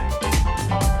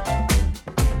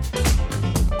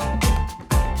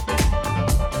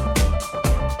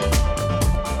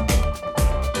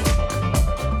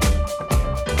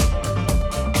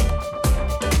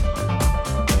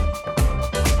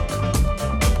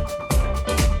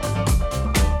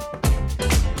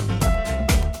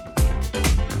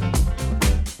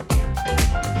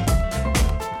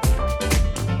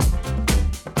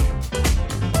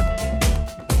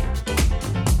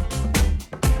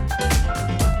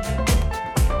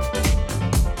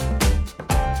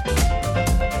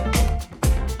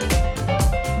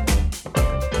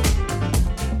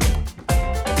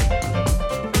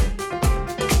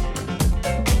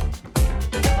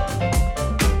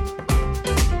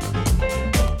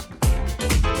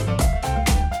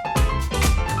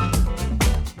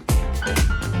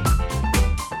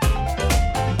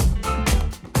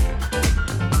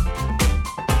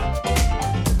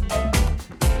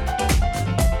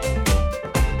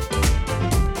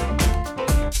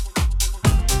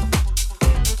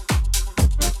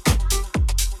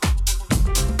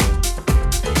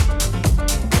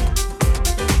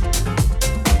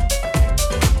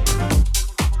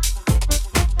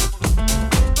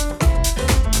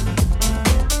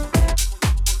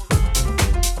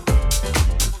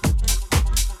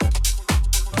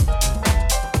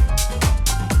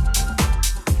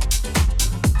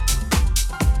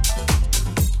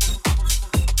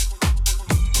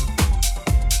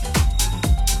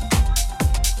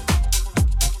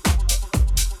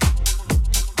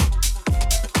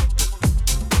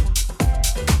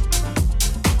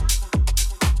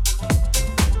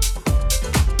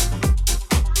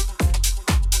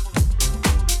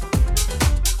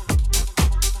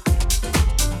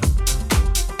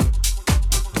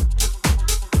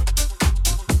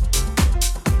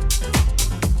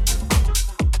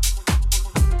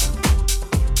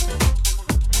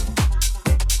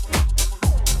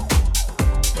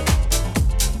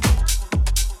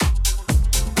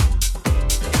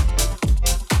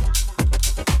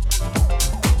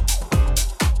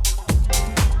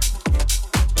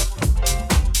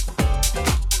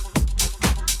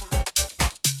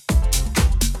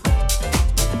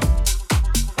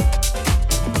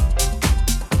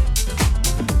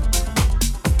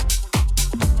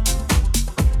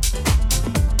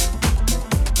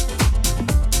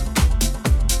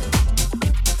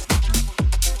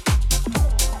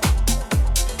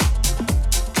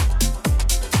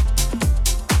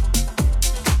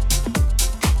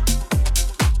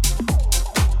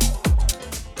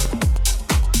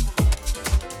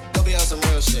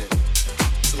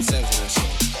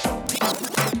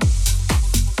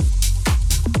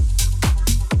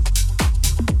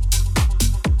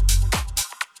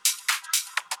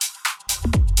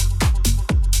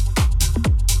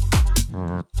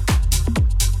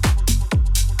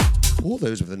 All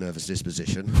those with a nervous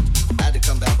disposition. I had to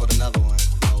come back with another one.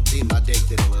 Beat my dick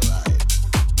did a little high.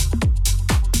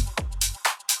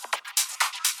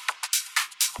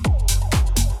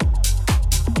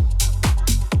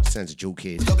 Sounds a jewel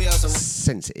kid.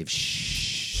 Sensitive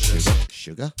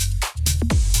sugar.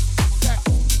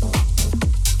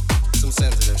 Some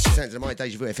sensitive shit. Sounds of my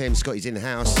Deja Vu FM. Scotty's in the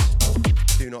house.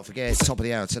 Do not forget, top of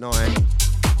the hour tonight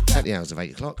at the hours of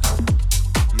 8 o'clock.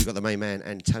 You've got the main man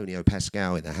Antonio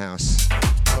Pascal in the house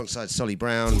alongside Solly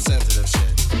Brown. Some sensitive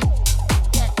shit.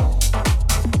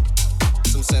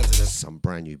 Some sensitive. Some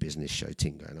brand new business show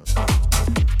thing going on.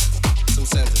 Some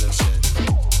sensitive shit.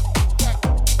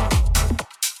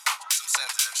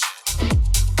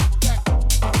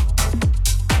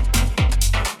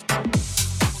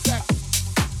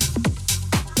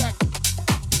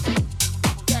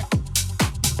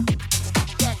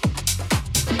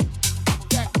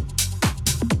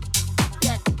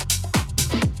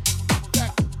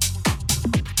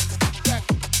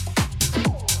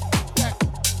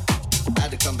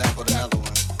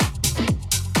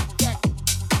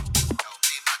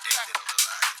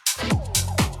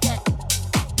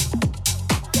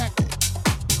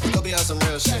 Some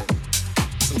real shit,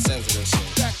 some sensitive shit,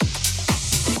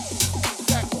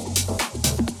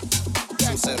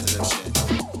 some sensitive shit,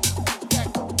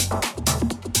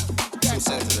 some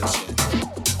sensitive shit,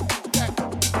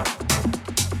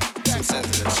 some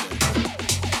sensitive shit.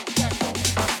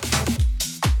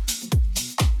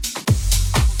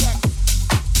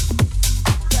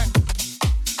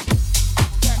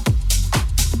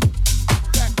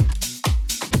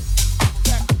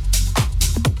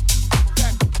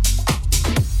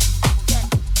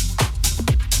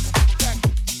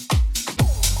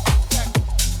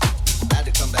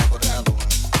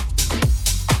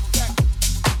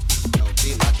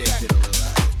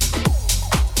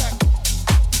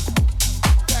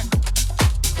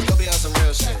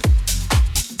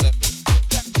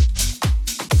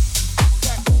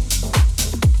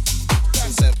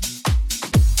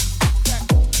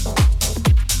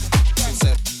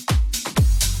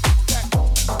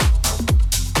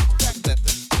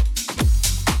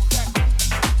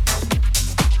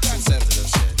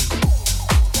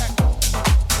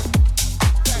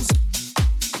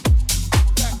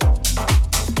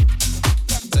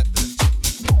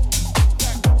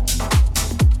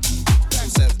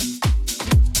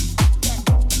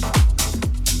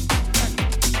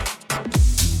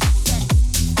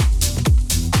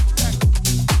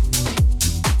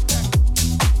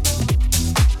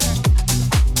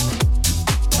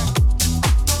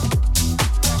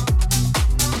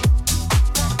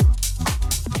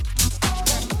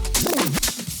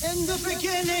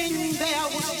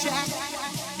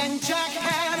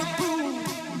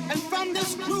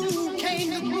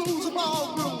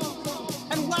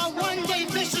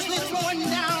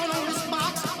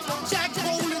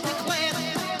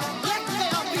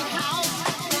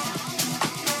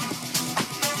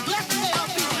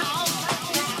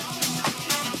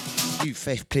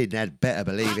 Kid had better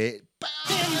believe it.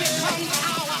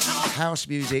 House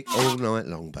music all night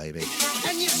long, baby.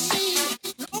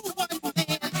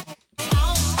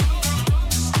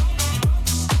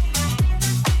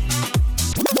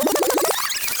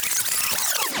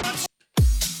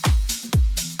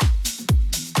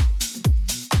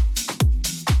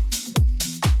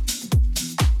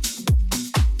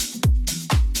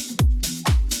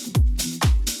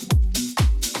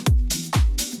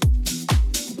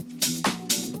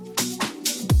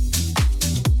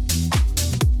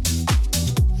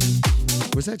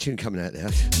 Was that tune coming out there?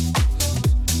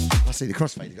 I see the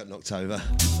crossfader got knocked over.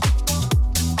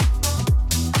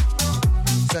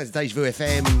 So it's Deja Vu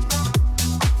FM.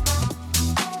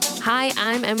 Hi,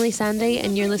 I'm Emily Sandy,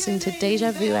 and you're listening to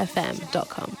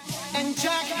DejaVuFM.com. And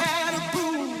Jack had a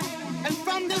groove, and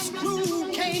from this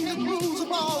groove came the grooves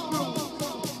of all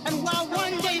grooves. And while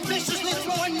one day viciously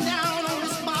throwing down on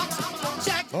his box,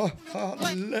 Jack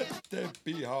let there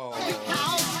be hard.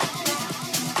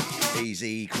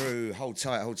 Easy, crew, hold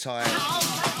tight, hold tight.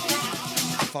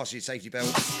 Fasten your safety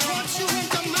belts.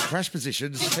 Crash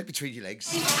positions, head between your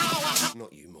legs.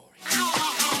 Not you, Maury.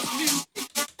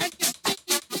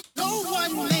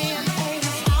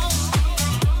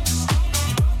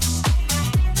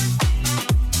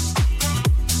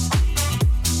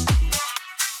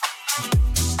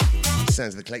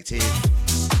 Sounds of the Collective,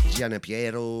 Gianna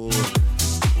Piero.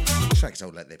 Tracks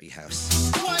old Let There Be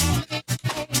House.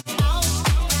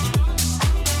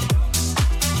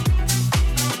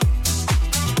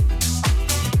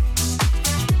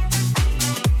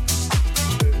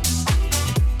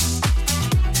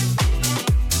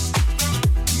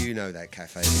 You know that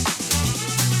cafe.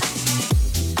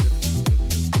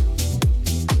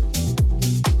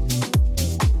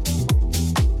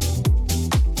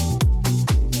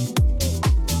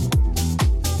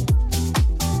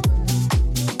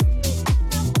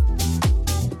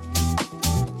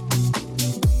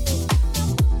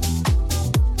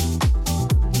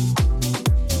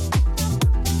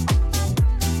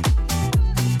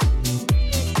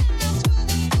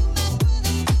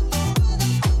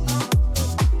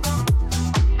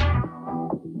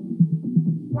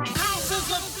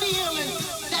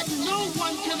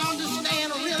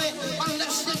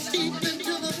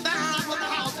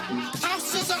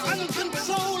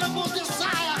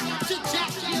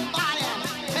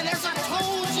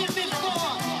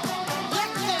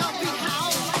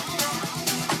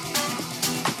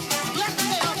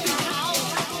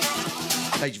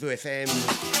 Deja Vu FM.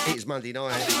 It is Monday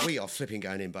night. We are flipping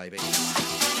going in, baby.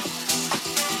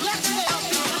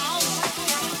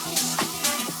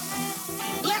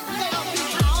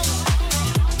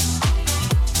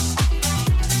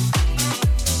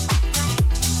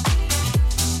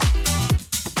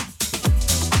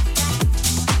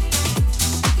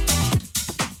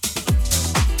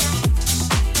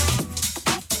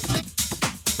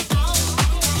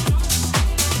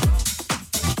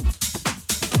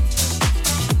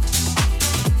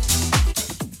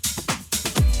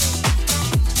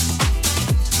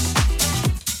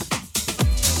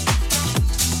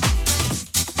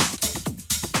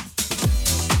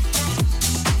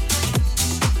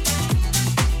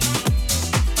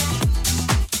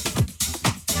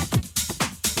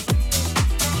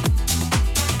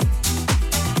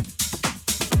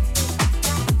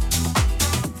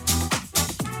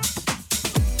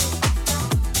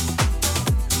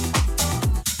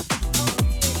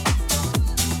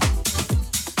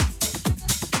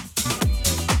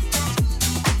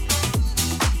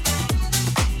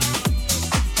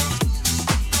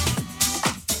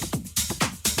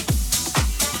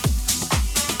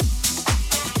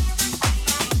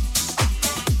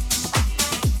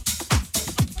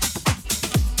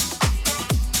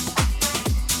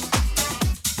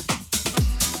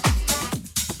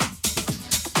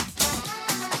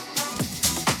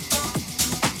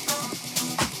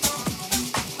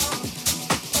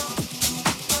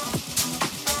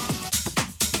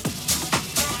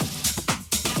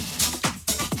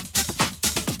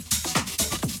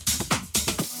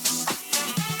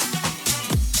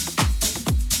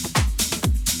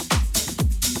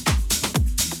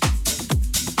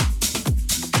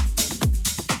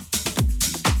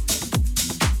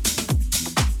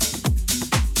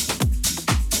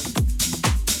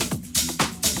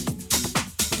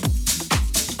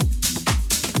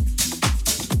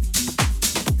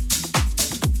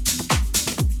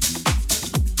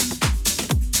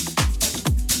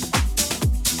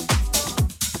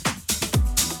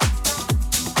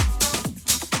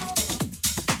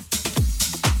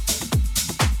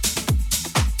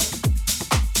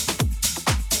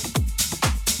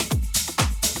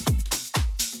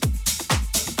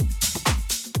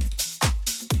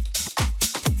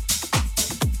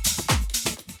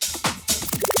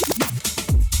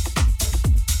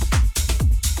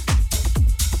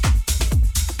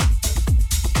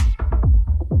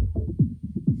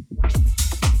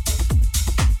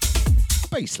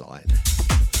 Baseline.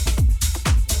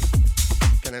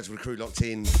 Going out to the crew locked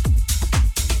in.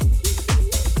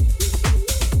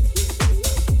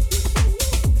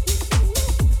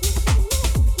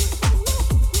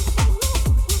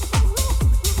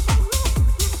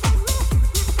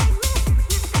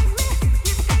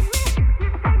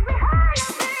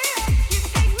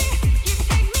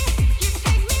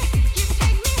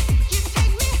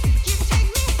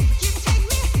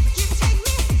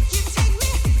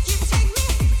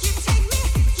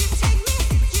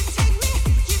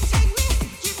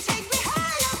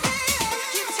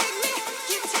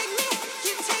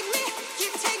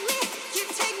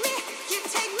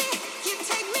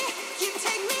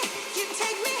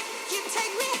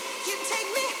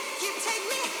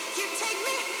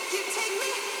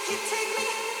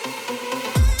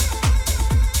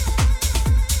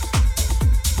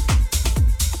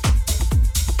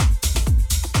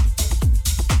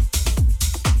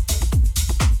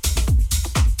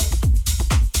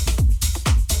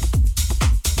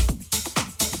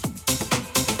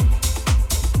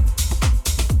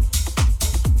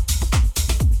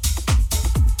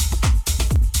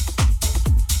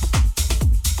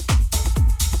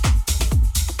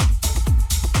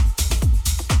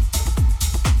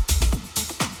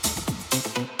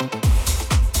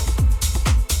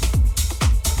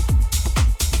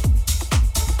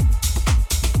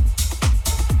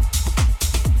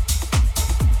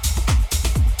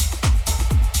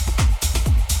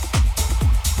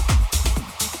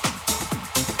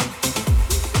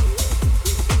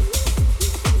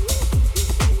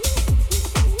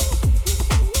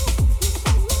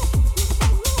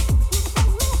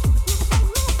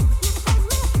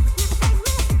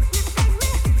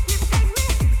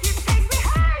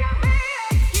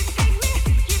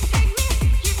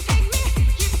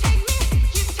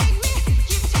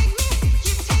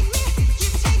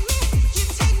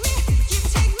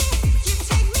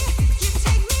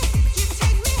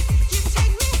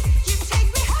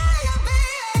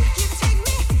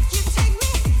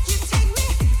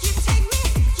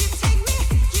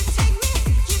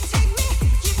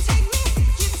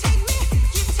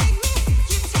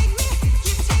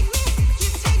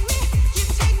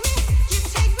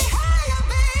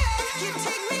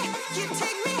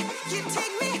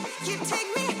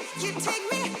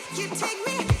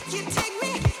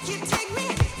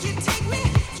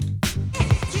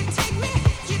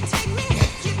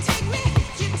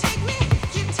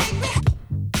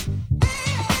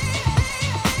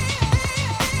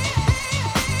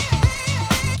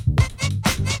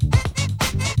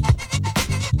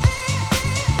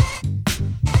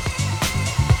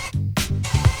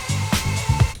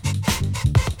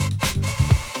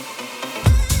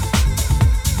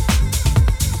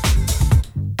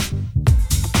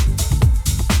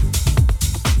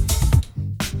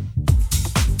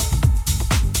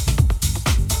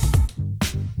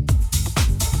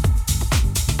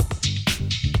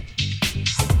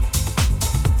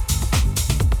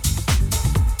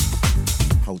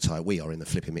 tight. We are in the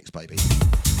flipping mix, baby.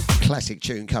 Classic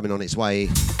tune coming on its way.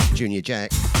 Junior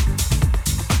Jack.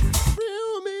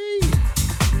 Thrill me.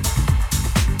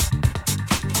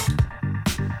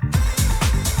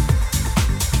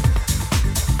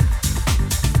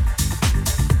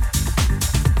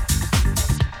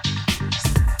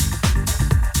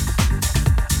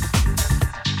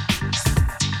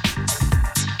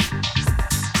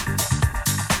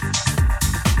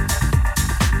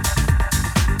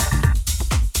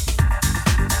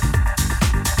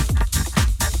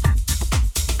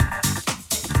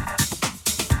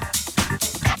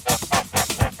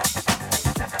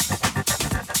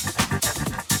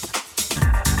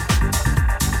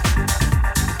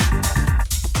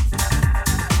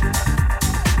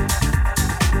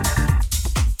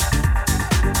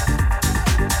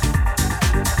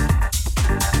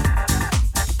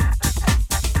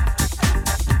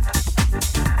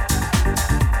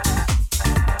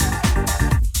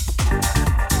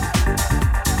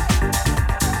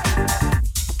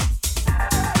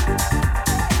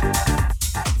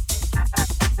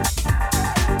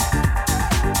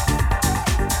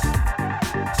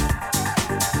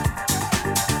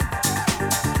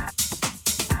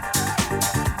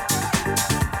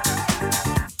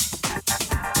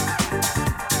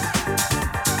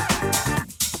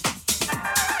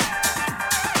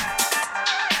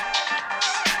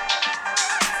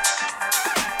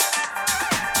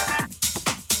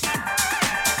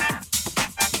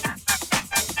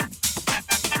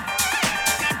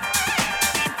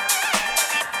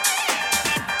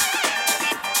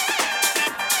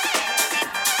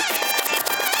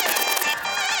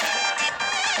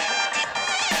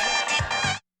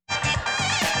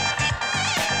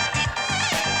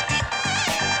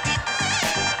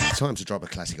 Time to drop a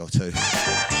classic or two.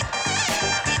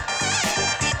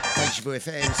 HV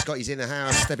FM, Scotty's in the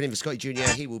house, stepping in for Scotty Jr.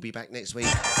 He will be back next week.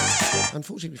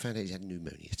 Unfortunately, we found out he's had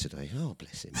pneumonia today. Oh,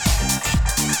 bless him.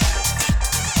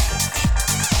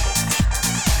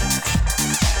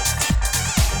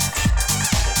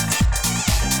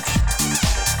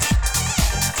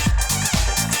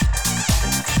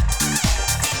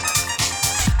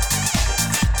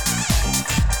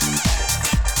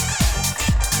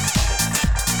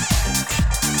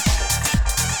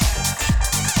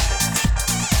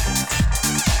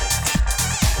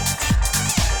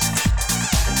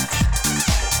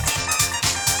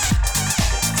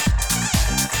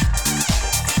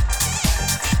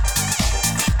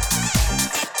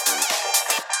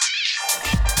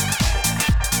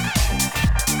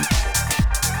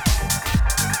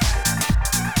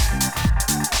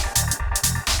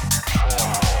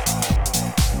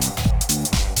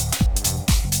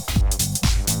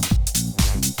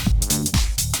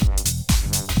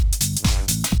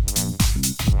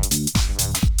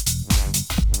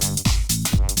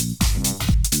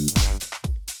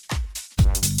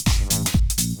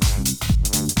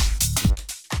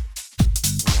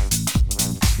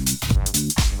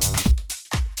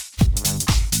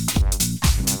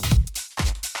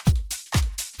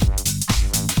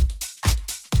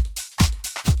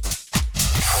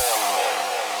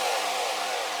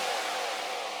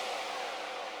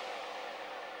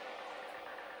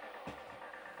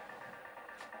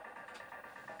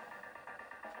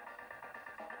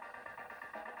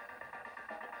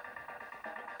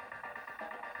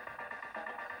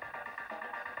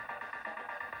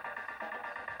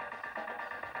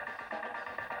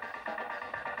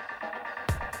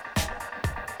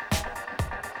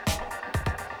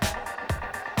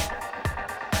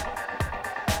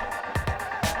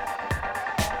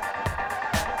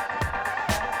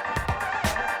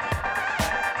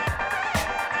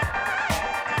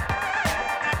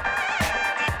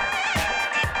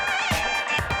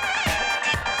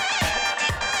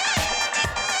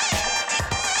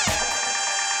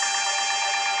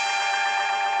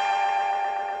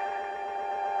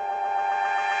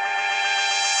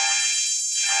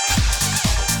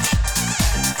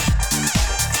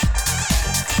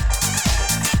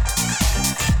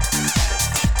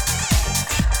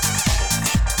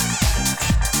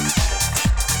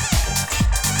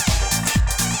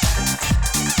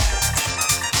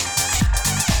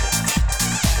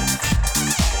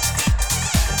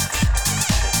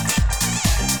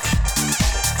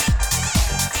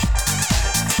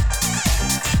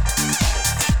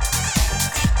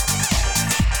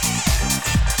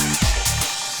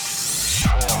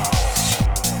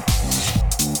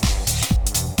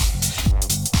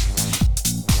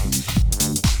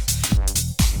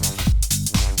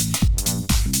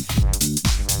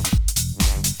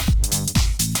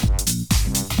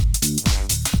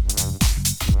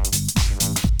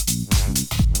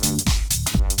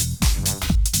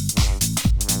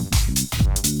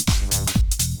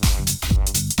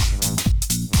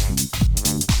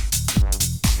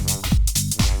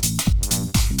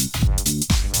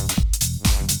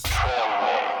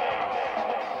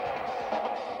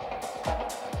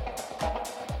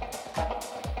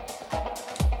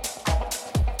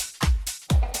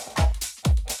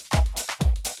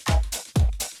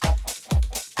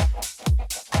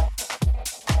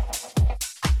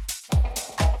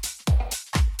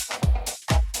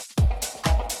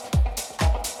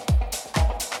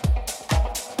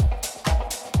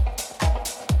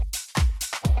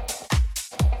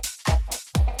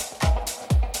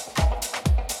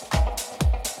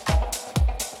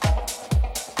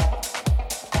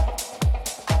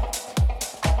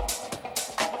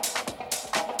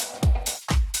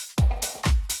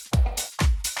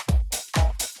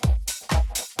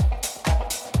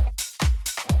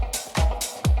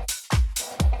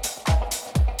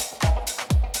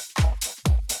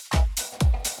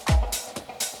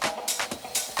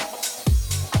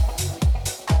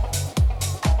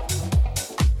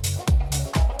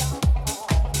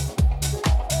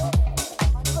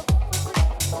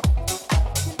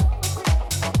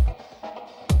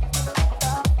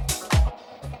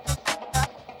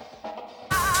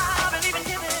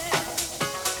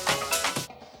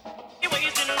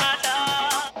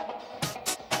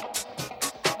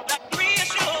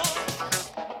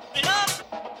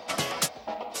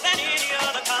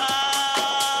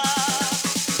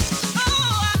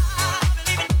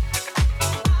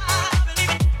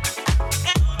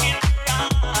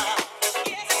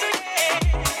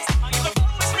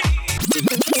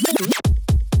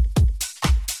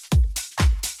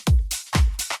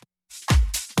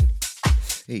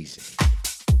 Easy.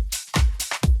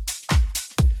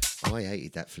 I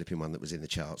hated that flipping one that was in the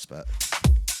charts, but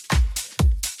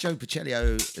Joe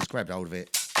Pacelio has grabbed hold of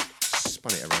it,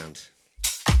 spun it around.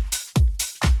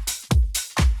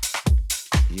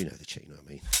 You know the tune, I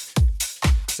mean.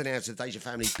 Sending out to the Deja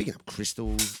family, bigging up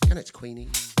Crystal, going out to Queenie.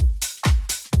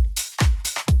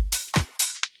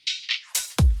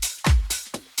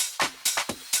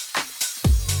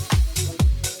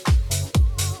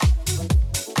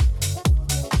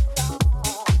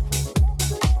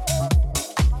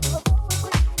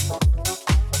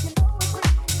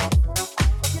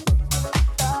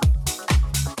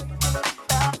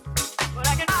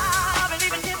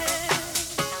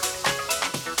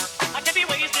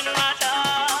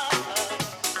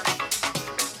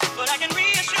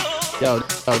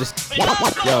 Yo, this,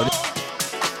 yo,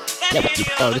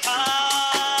 this,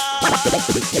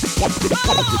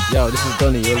 yo, this is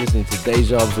Donny. You're listening to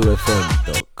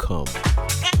DejaVuFM.com.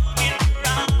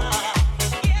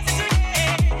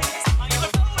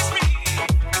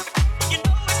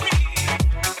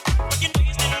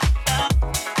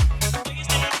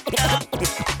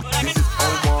 This is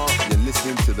Omar. You're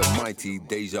listening to the mighty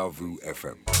Deja Vu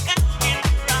FM.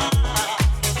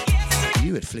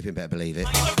 You would flipping better believe it.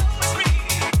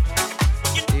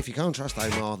 If you can't trust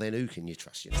Omar, then who can you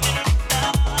trust? You know?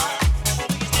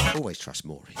 Always trust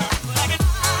Maury.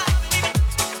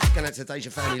 Going out to the Deja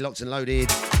family, locked and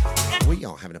loaded. We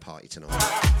are having a party tonight.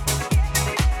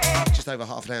 Just over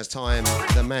half an hour's time,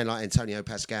 the man like Antonio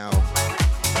Pascal,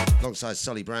 alongside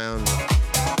Solly Brown,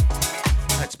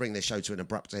 had to bring their show to an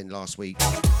abrupt end last week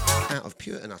out of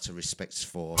pure and utter respect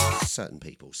for certain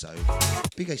people. So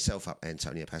big yourself up,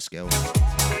 Antonio Pascal.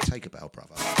 Take a bow,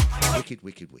 brother. Wicked,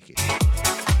 wicked, wicked.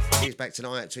 He's back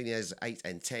tonight between the hours 8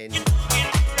 and 10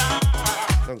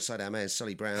 alongside our man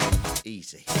Solly Brown.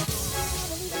 Easy.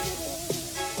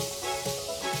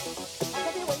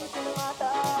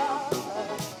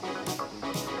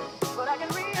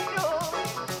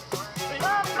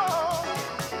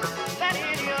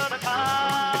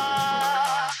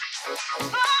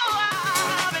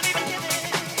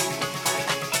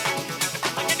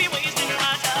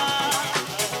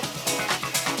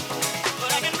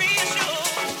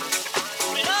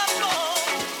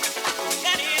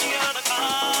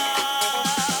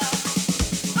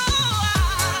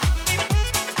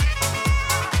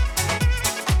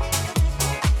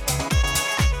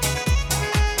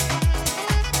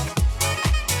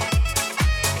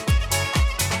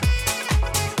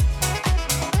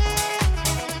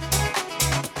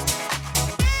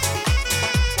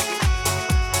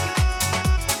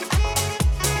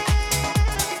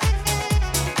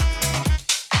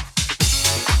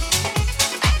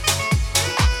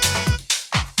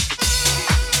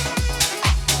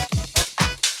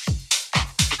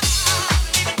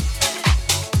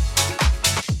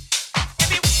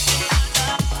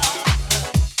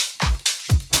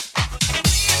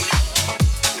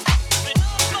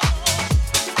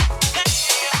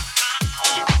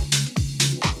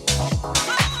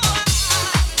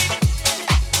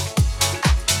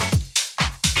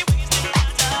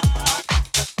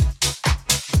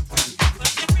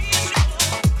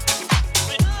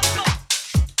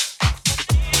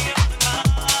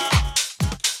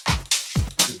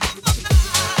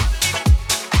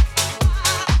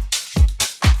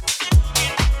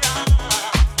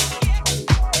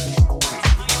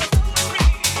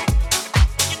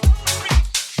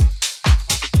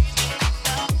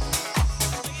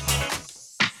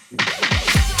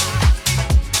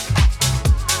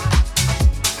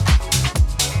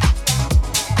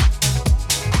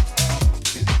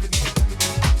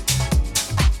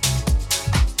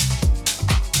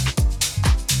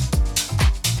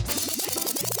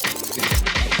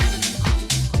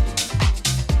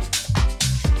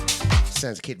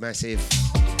 Sounds Kid Massive,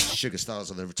 Sugar Stars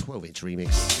on the 12-inch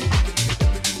remix.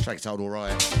 Track titled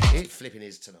Alright. It flipping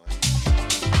is tonight.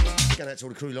 Going out to all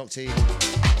the crew locked in.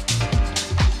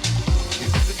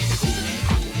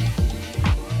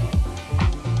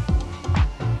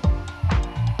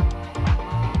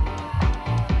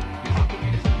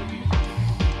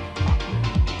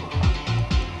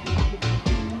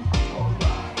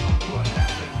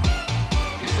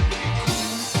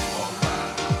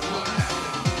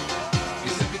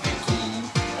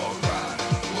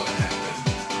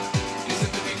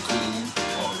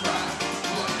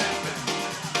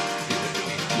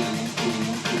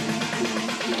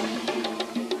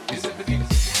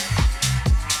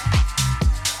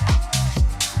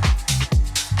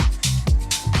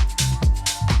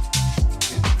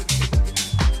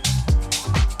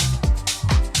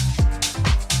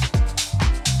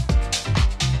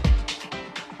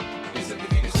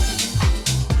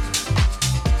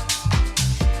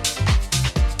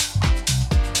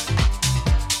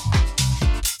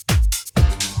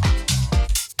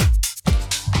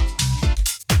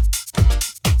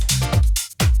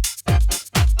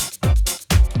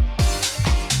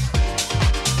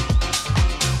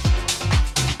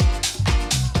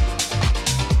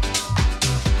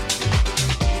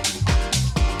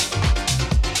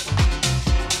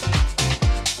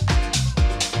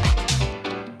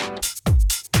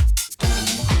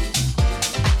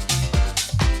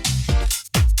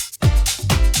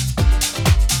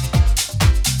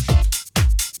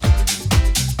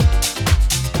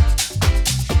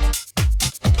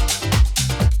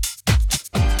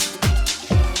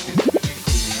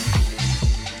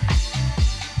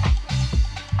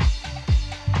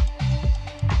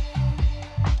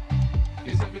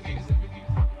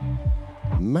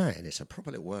 Man, it's a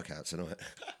proper little workout tonight.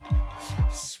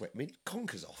 Sweat me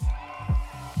conkers off.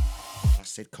 I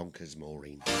said conkers,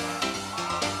 Maureen. Going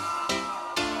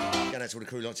out to all the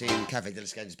crew locked in. Cafe de la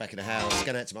Scandis back in the house.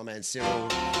 Going out to my man Cyril.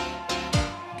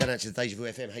 Going out to the Deja Vu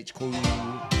FM HQ.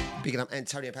 Picking up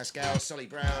Antonio Pascal, Solly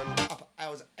Brown. Up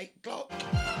hours at 8 o'clock.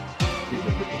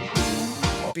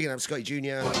 Picking up Scotty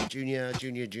Junior.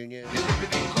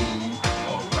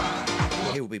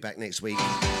 He will be back next week.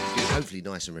 Hopefully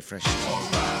nice and refreshed.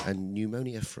 And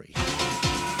pneumonia free.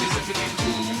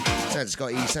 Sounds to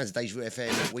Scotty, sounds to Deja Vu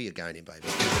FM. We are going in, baby.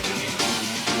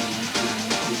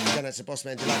 Going out to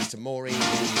Bossman Deluxe, to Maureen.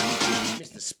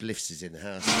 Mr. Spliffs is in the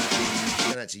house.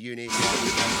 Going out to Eunice.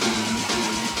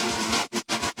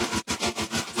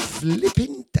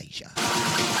 Flipping Deja.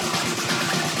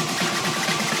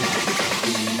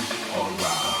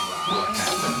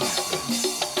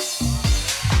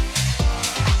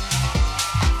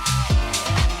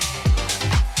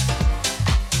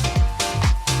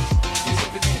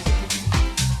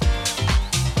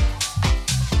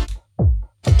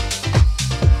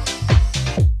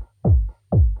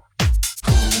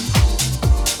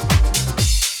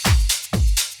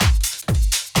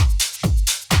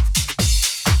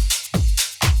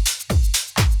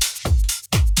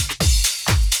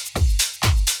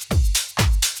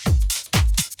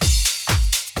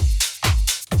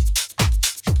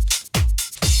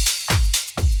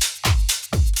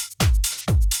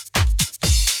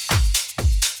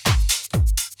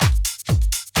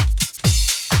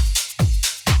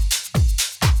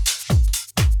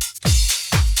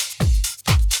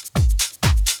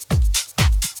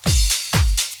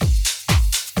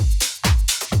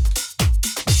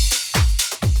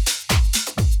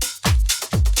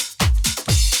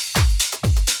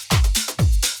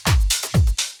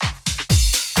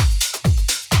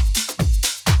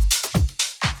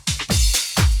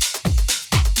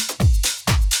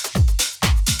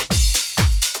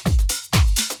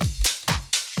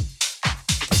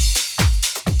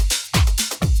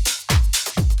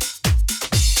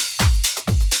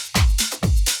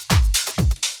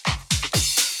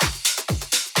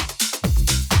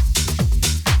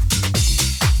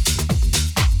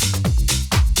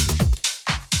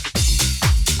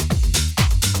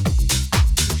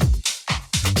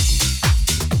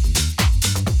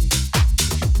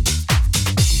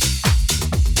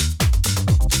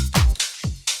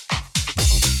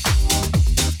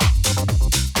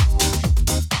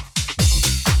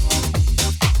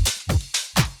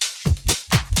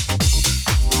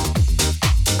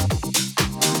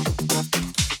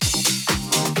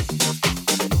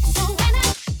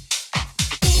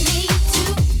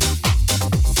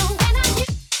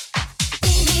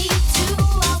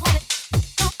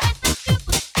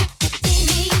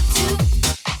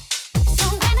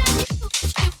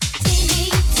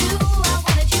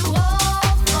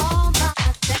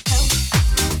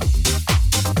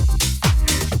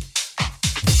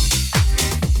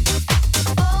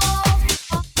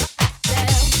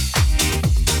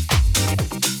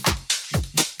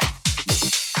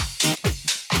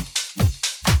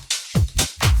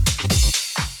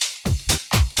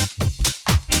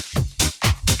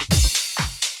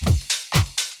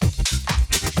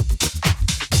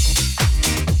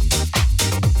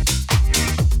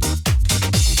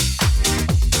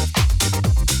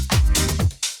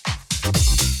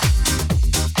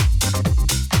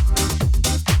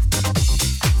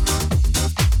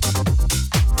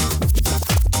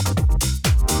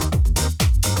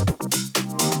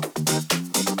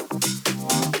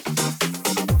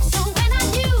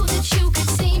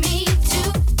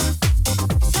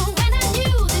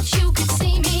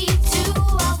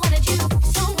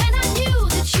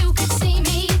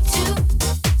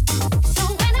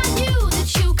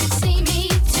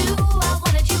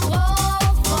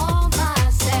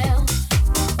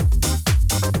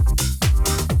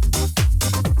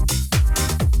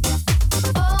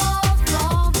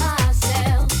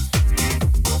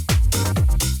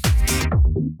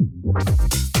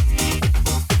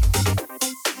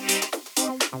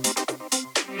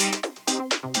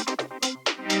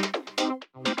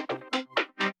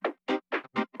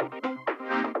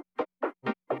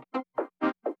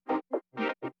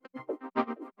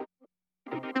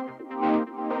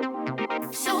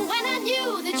 So when I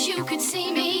knew that you could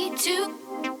see me too.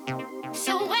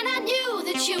 So when I knew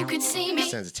that you could see me.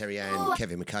 Sounds of Terry Ann,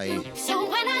 Kevin McKay. So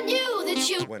when I knew that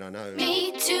you. When I know.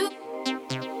 Me too.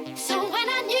 So when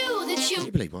I knew that you. Can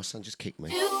you believe my son just kicked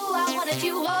me? I wanted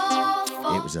you all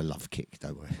for. It was a love kick,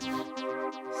 don't worry.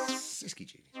 Siski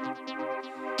Junior.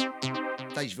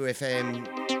 Deja Vu FM.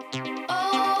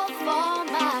 All for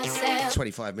myself.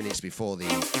 25 minutes before the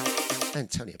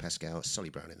Antonio Pascal, Solly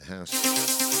Brown in the house.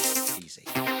 Easy.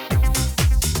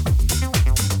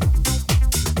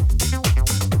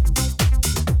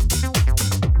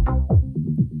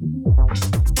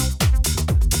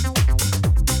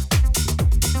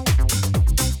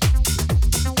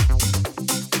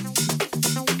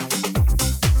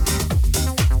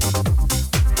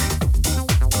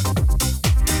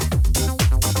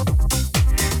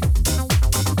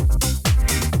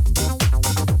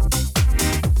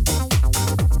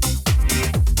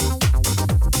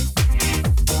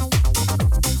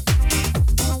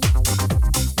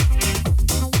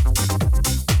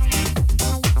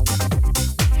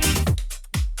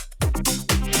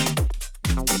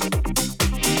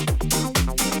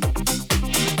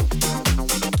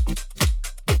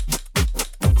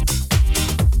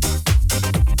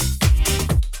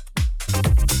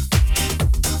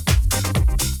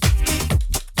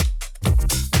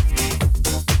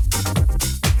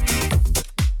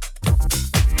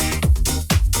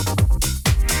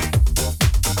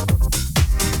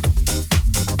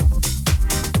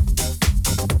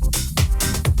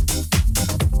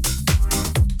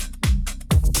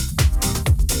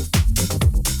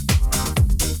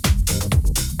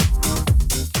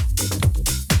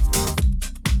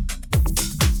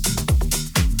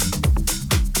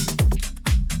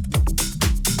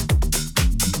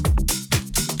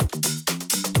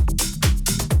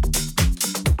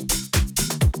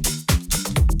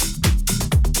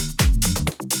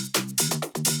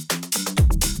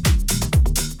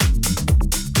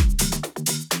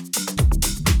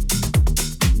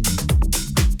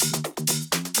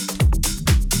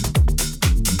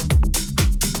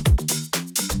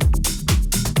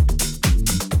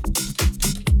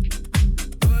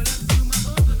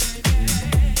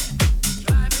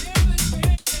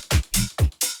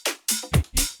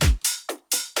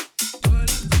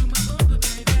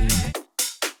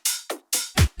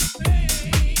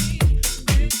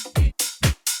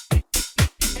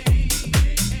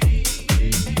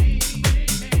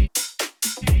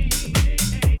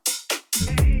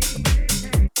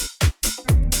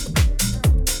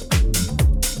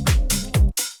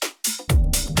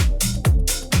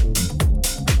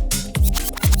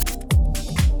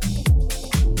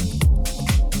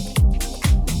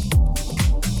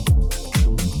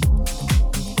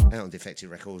 Defected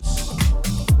Records.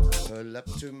 Pull up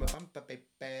to my bumper, baby.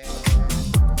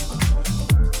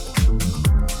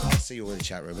 I'll see you all in the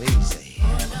chat room. Easy.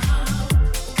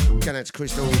 Going out to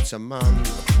Crystal, to Mum.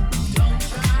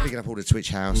 Picking up all the Twitch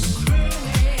house.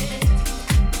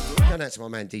 Going out to my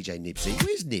man DJ Nibsy.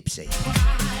 Where's Nibsy?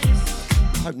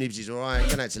 Hope Nibsy's alright.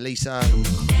 Going out to Lisa.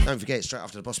 Don't forget, straight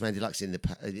after the Boss Man Deluxe in the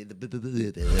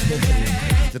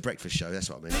breakfast show. That's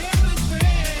what I meant.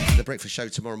 The breakfast show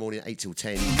tomorrow morning, 8 till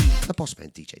 10. The Boss Man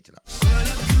DJ Deluxe.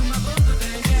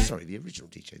 Sorry, the original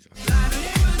DJ Deluxe.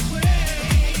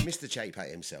 Mr. J Pat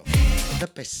himself. The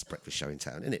best breakfast show in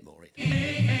town, isn't it, Maureen?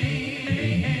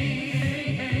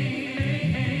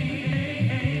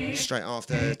 Straight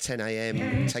after 10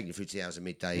 a.m, taking you through to the hours of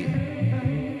midday.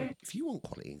 If you want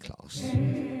quality in class,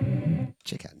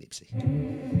 check out Nipsey.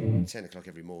 10 o'clock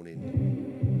every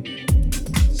morning.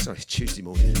 Sorry, it's Tuesday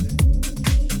morning, isn't it?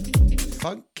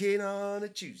 Funkin' on a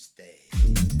Tuesday.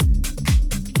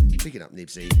 Picking up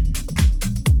Nipsey.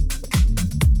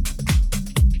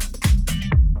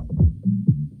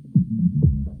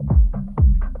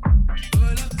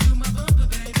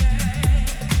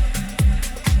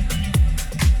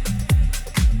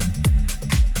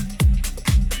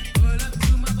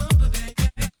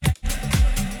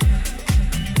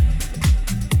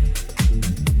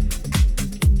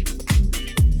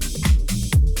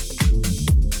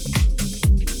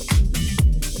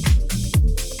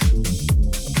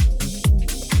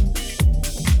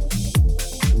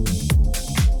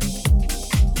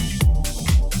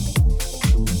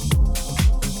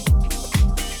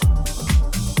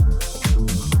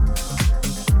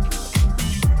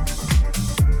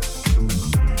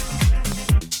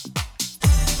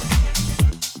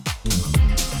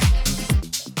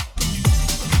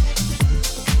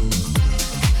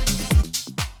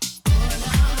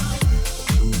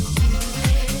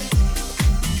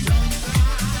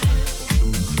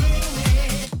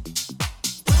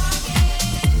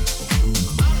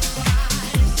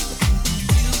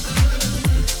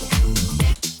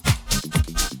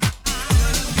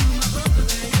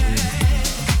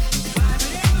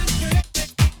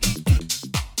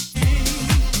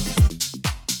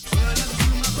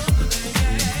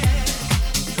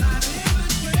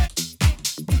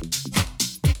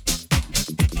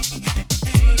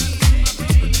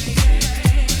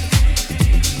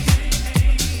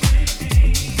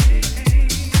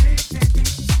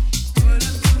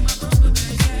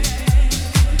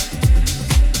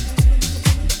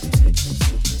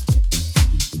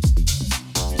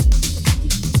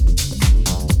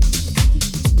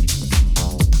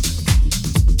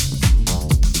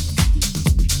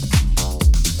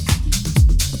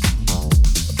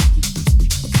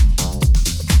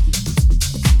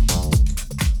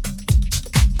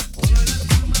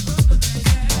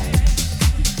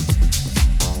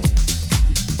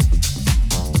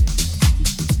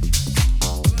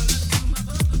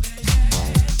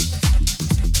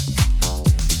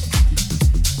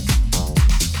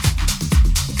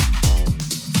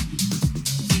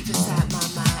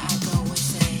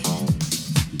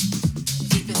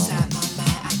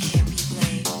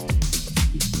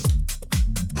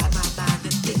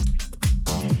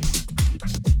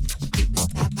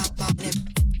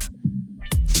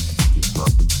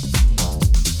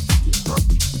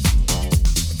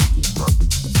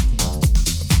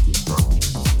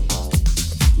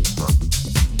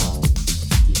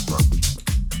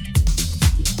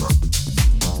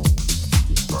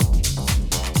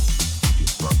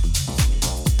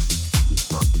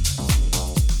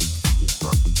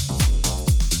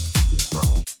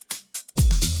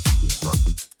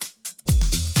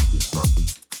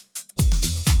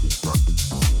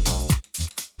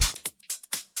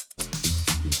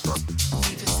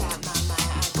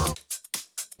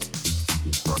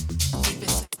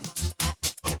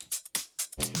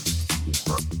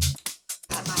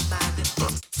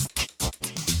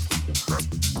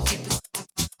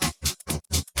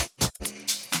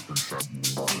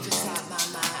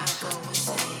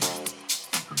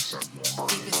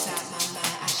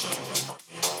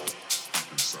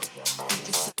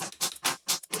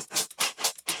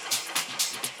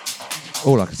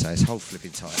 All I can say is hold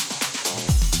flipping tight.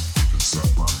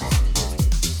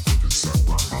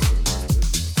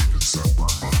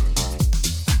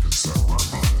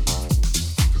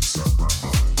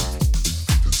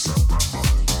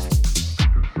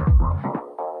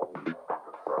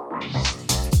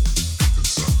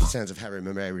 Sounds of Harry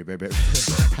Romero.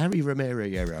 Harry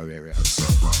Romero.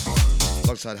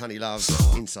 Alongside Honey Love,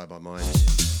 Inside My Mind.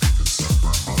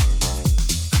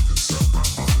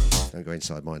 Don't go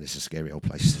inside mine, it's a scary old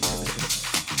place.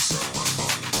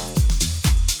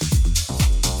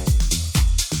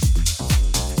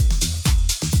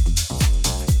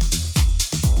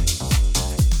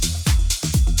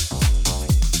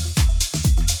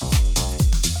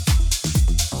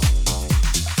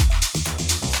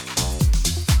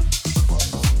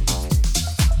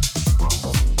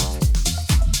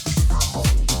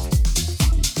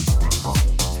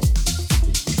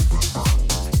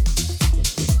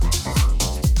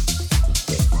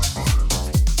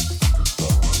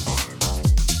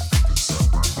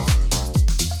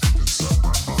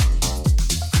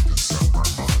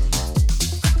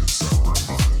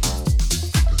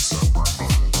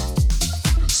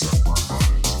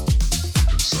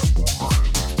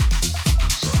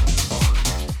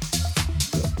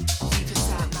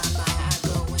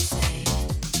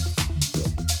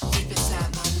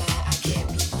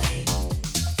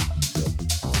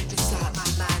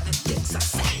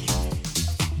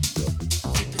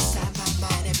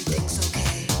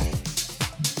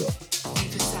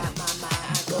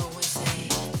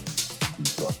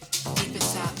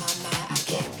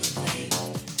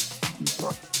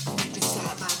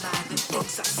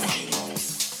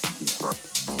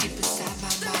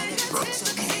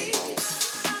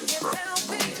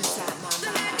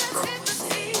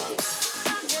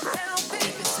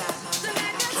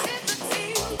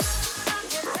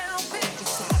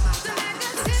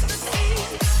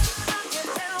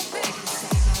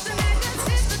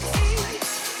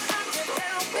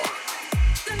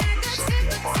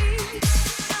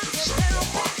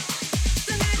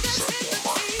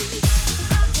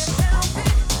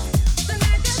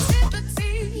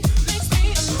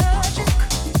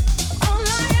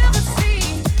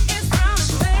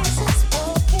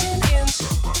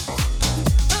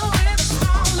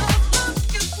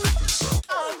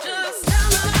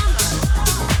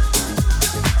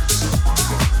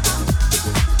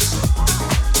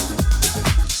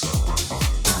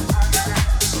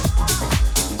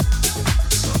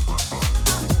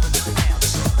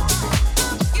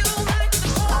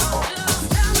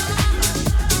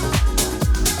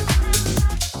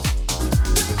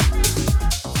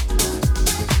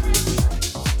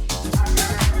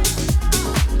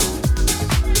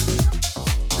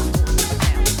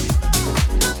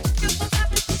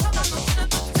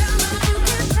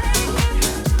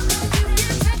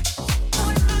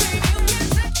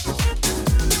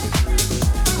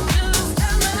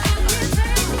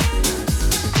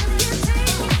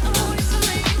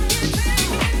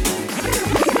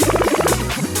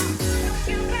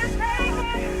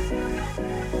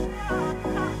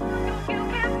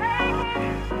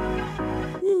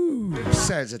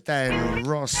 Sounds of Dan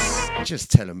Ross.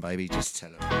 Just tell him, baby. Just tell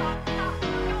him.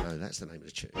 Oh, that's the name of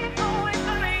the tune.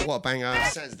 What a banger.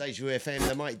 Sounds of Deja Vu FM,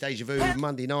 the mighty Deja Vu,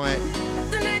 Monday night.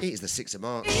 It is the 6th of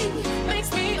March.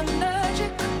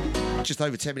 Just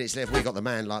over 10 minutes left. We got the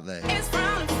man like there.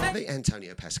 The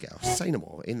Antonio Pascal. Say no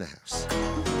more. In the house.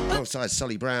 Alongside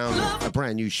Solly Brown. A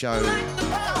brand new show.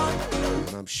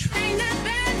 And I'm sure...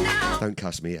 Don't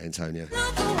cuss me, Antonio.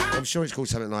 I'm sure it's called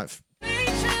something like...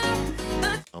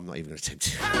 I'm not even going to attempt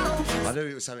it. I knew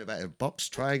it was something about a box,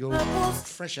 triangle,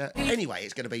 fresher. Anyway,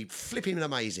 it's going to be flipping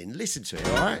amazing. Listen to it,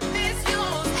 all right?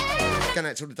 Going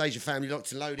out to all the Deja family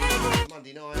locked and loaded.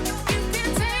 Monday night.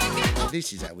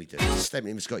 This is how we do it. Stepping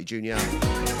in with Scotte Jr.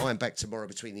 I'm back tomorrow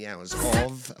between the hours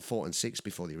of 4 and 6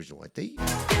 before the original ID.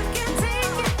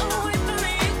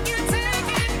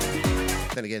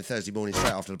 Then again, Thursday morning,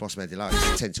 straight after the Boss Man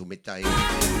Deluxe, 10 till midday.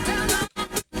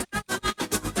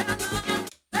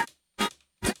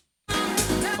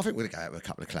 I think we're going to go out with a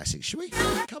couple of classics, shall we?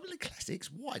 A couple of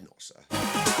classics? Why not, sir?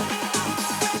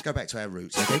 Let's go back to our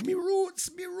roots. Okay, me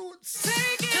roots.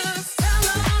 Just tell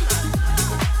them.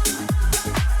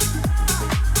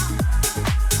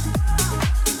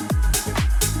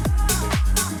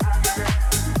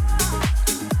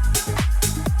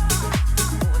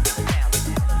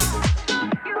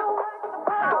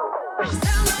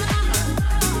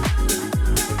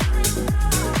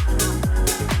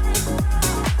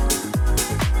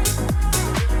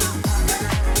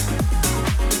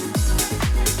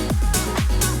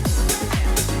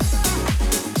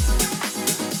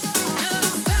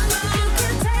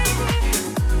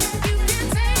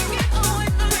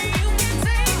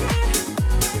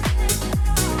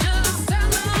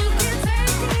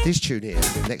 This tune here,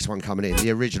 the next one coming in, the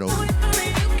original,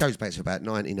 goes back to about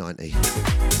 1990.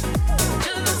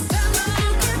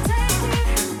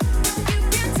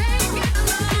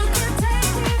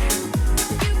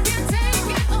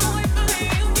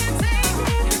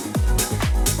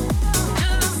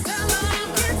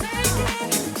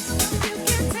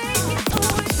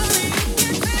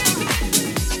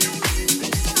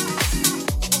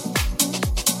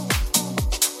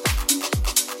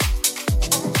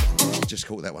 Just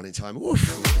caught that one in time. Oof.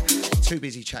 Too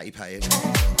busy chatty paying.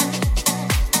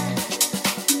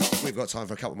 We've got time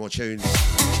for a couple more tunes.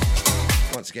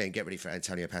 Once again, get ready for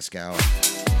Antonio Pascal,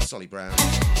 Solly Brown,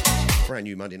 brand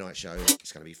new Monday night show.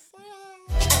 It's going to be fire.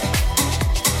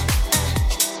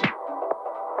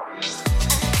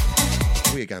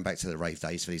 We are going back to the rave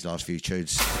days for these last few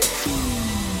tunes.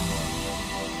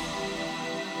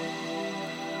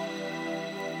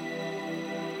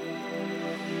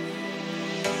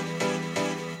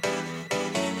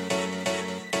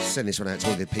 Send this one out to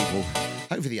all the people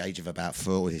over the age of about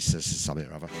 4. This is something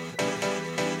or other.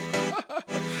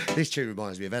 This tune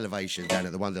reminds me of Elevation down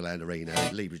at the Wonderland Arena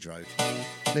at Leabridge Road,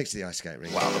 next to the ice skate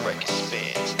rink. While the record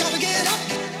spins.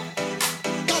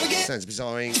 Sounds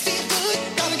bizarre.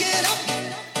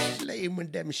 Laying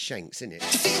with them shanks, innit?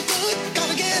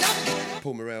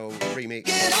 Paul Morrell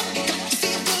remix.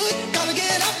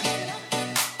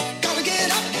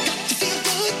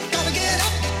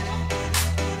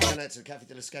 To the Cafe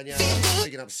de la Scania,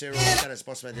 picking up Cyril, going out to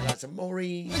Bossman, then out to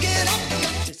Maury,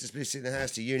 Mr. Spliff's in the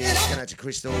house, to Eunice, going out to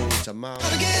Crystal, to Mum,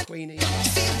 Queenie.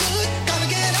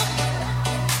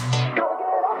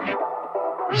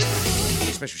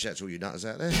 Special shout to all you nutters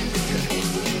out there.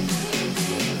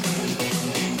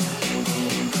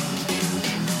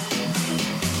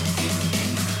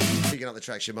 Picking up the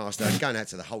Traction Master, going out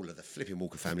to the whole of the flipping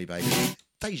Walker family, baby.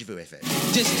 Deja Vu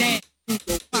FM. Just dance.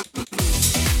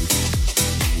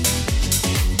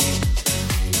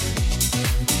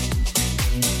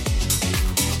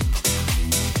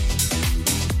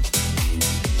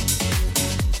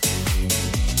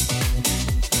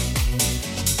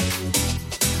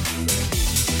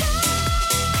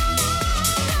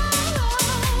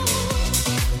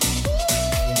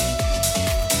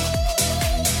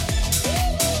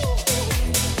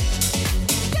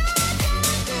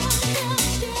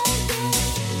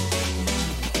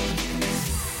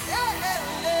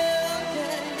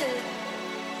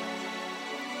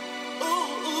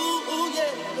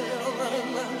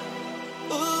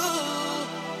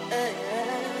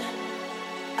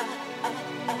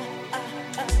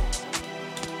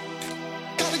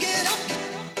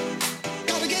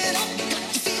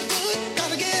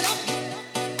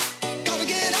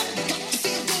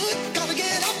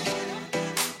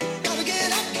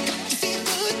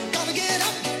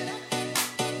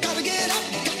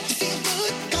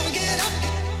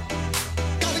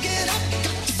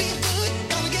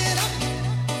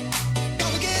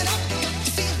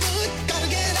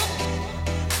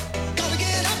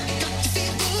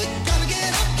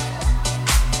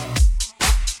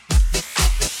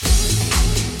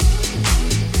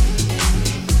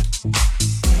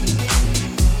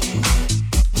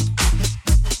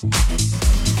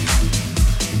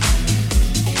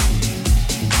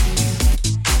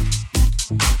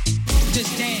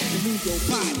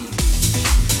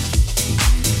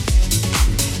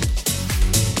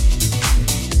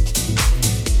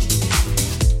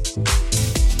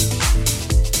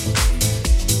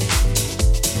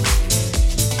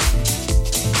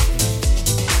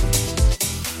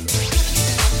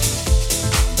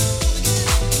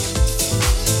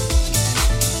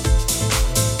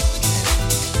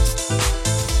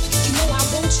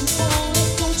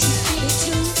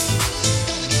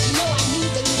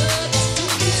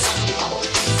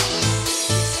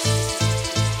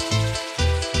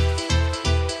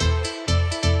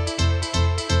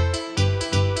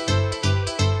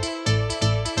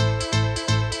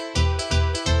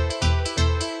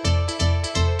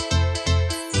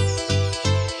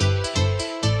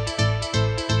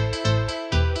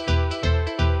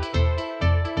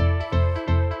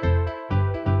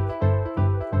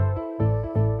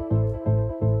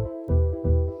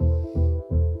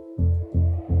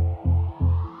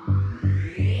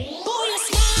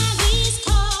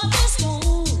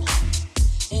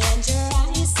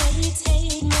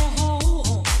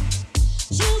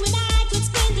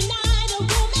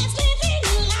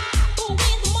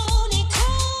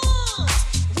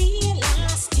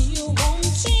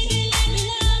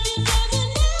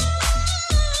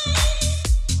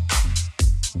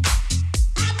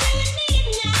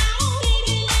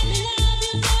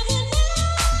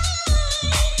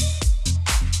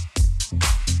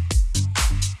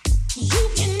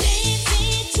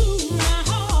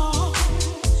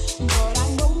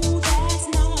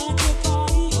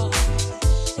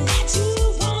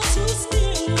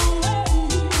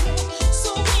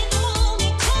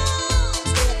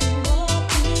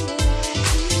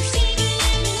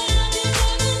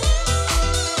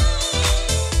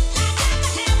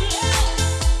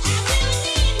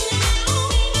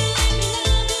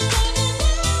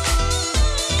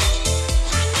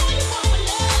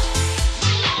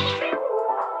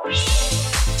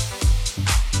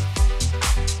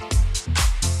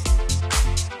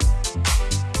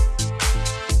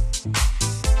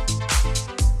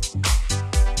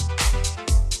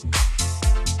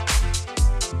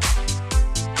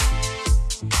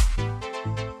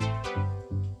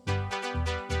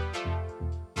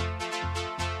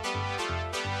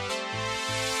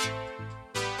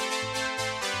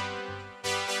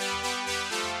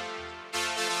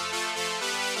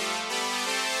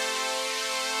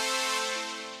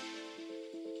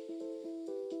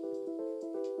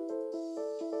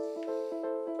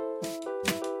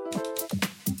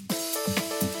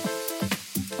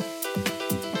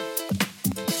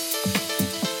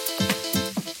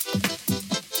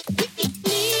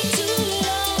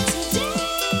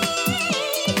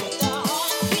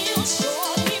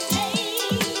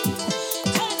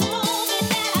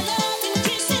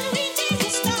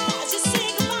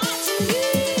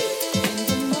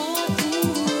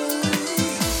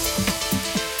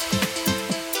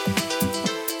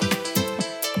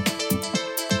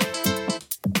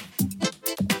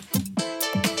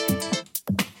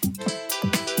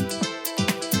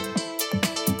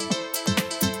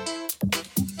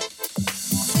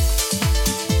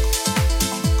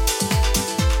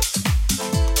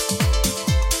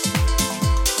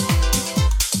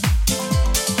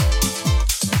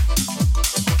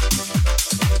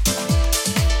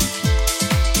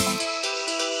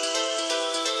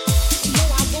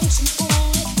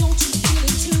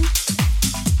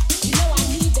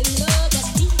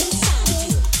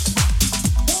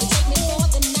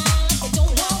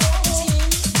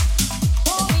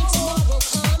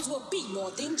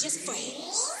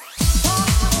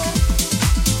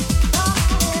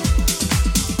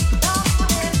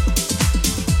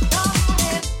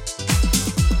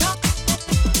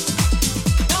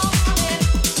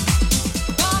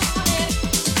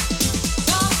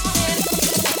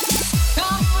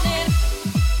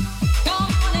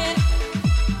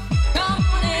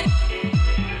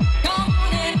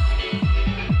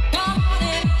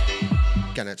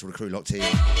 Going out to all the crew locked in.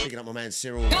 Picking up my man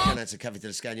Cyril. Going out to Cavi de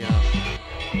la Scania.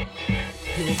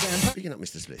 Picking up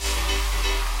Mr. Spliss.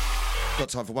 Got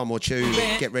time for one more tune.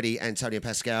 Get ready, Antonio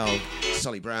Pascal,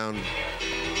 Solly Brown.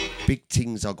 Big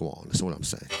things are going on. That's all I'm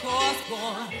saying.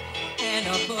 And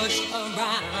a push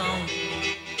around.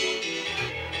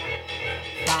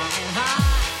 Flying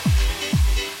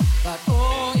high, but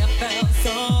oh, you felt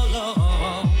so low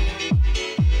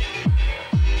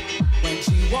when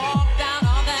she walked out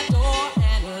of that door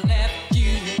and left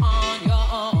you on your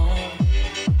own.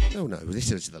 Oh no,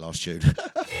 this is the last tune. Sound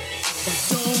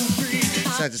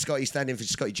to Scotty, standing for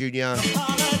Scotty Jr.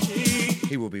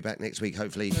 He will be back next week,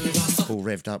 hopefully. All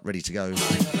revved up, ready to go.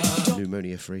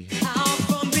 Pneumonia free.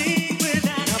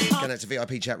 Going out to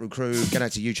VIP chat room crew. Going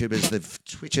out to YouTubers, the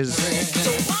Twitchers.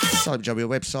 Sign up your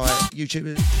website,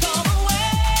 YouTubers.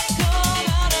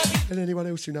 And anyone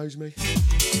else who knows me.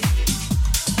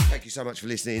 Thank you so much for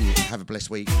listening. Have a blessed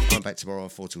week. I'm back tomorrow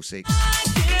 4 till 6.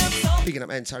 Picking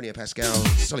up Antonio Pascal,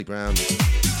 Solly Brown.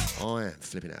 I am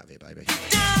flipping out of here, baby.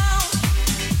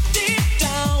 Deep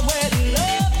down where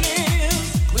love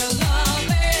lives, where love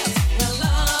lives, where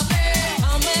love lives.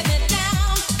 Come with me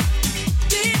down.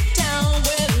 Deep down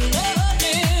where love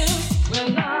lives, where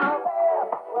love lives,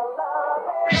 where love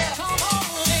lives. Come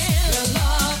on in, where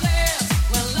love lives,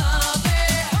 where love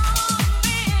lives.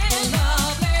 Where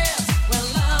love lives, where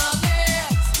love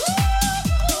lives.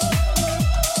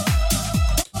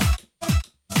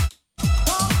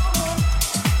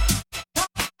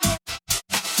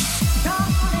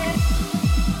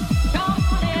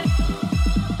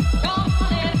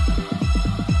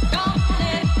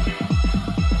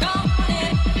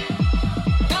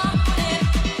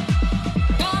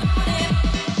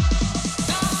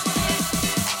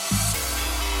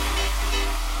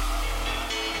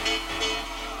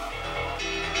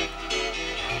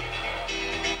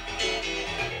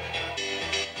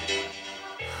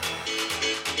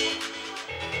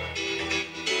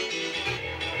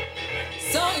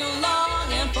 So you're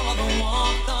longing for the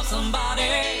warmth of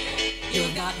somebody.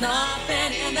 You've got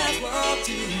nothing in this world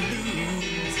to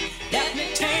lose. Let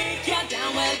me take you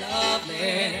down where love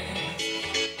lives.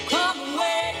 Come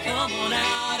away, come on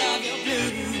out of your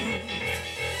blues.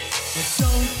 But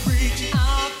don't reach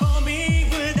out for me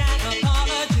with an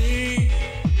apology.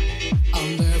 I'll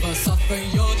never suffer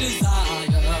your desire.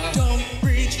 Don't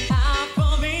reach out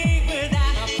for me with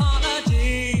an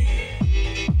apology,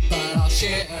 but I'll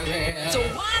share it. So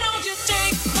why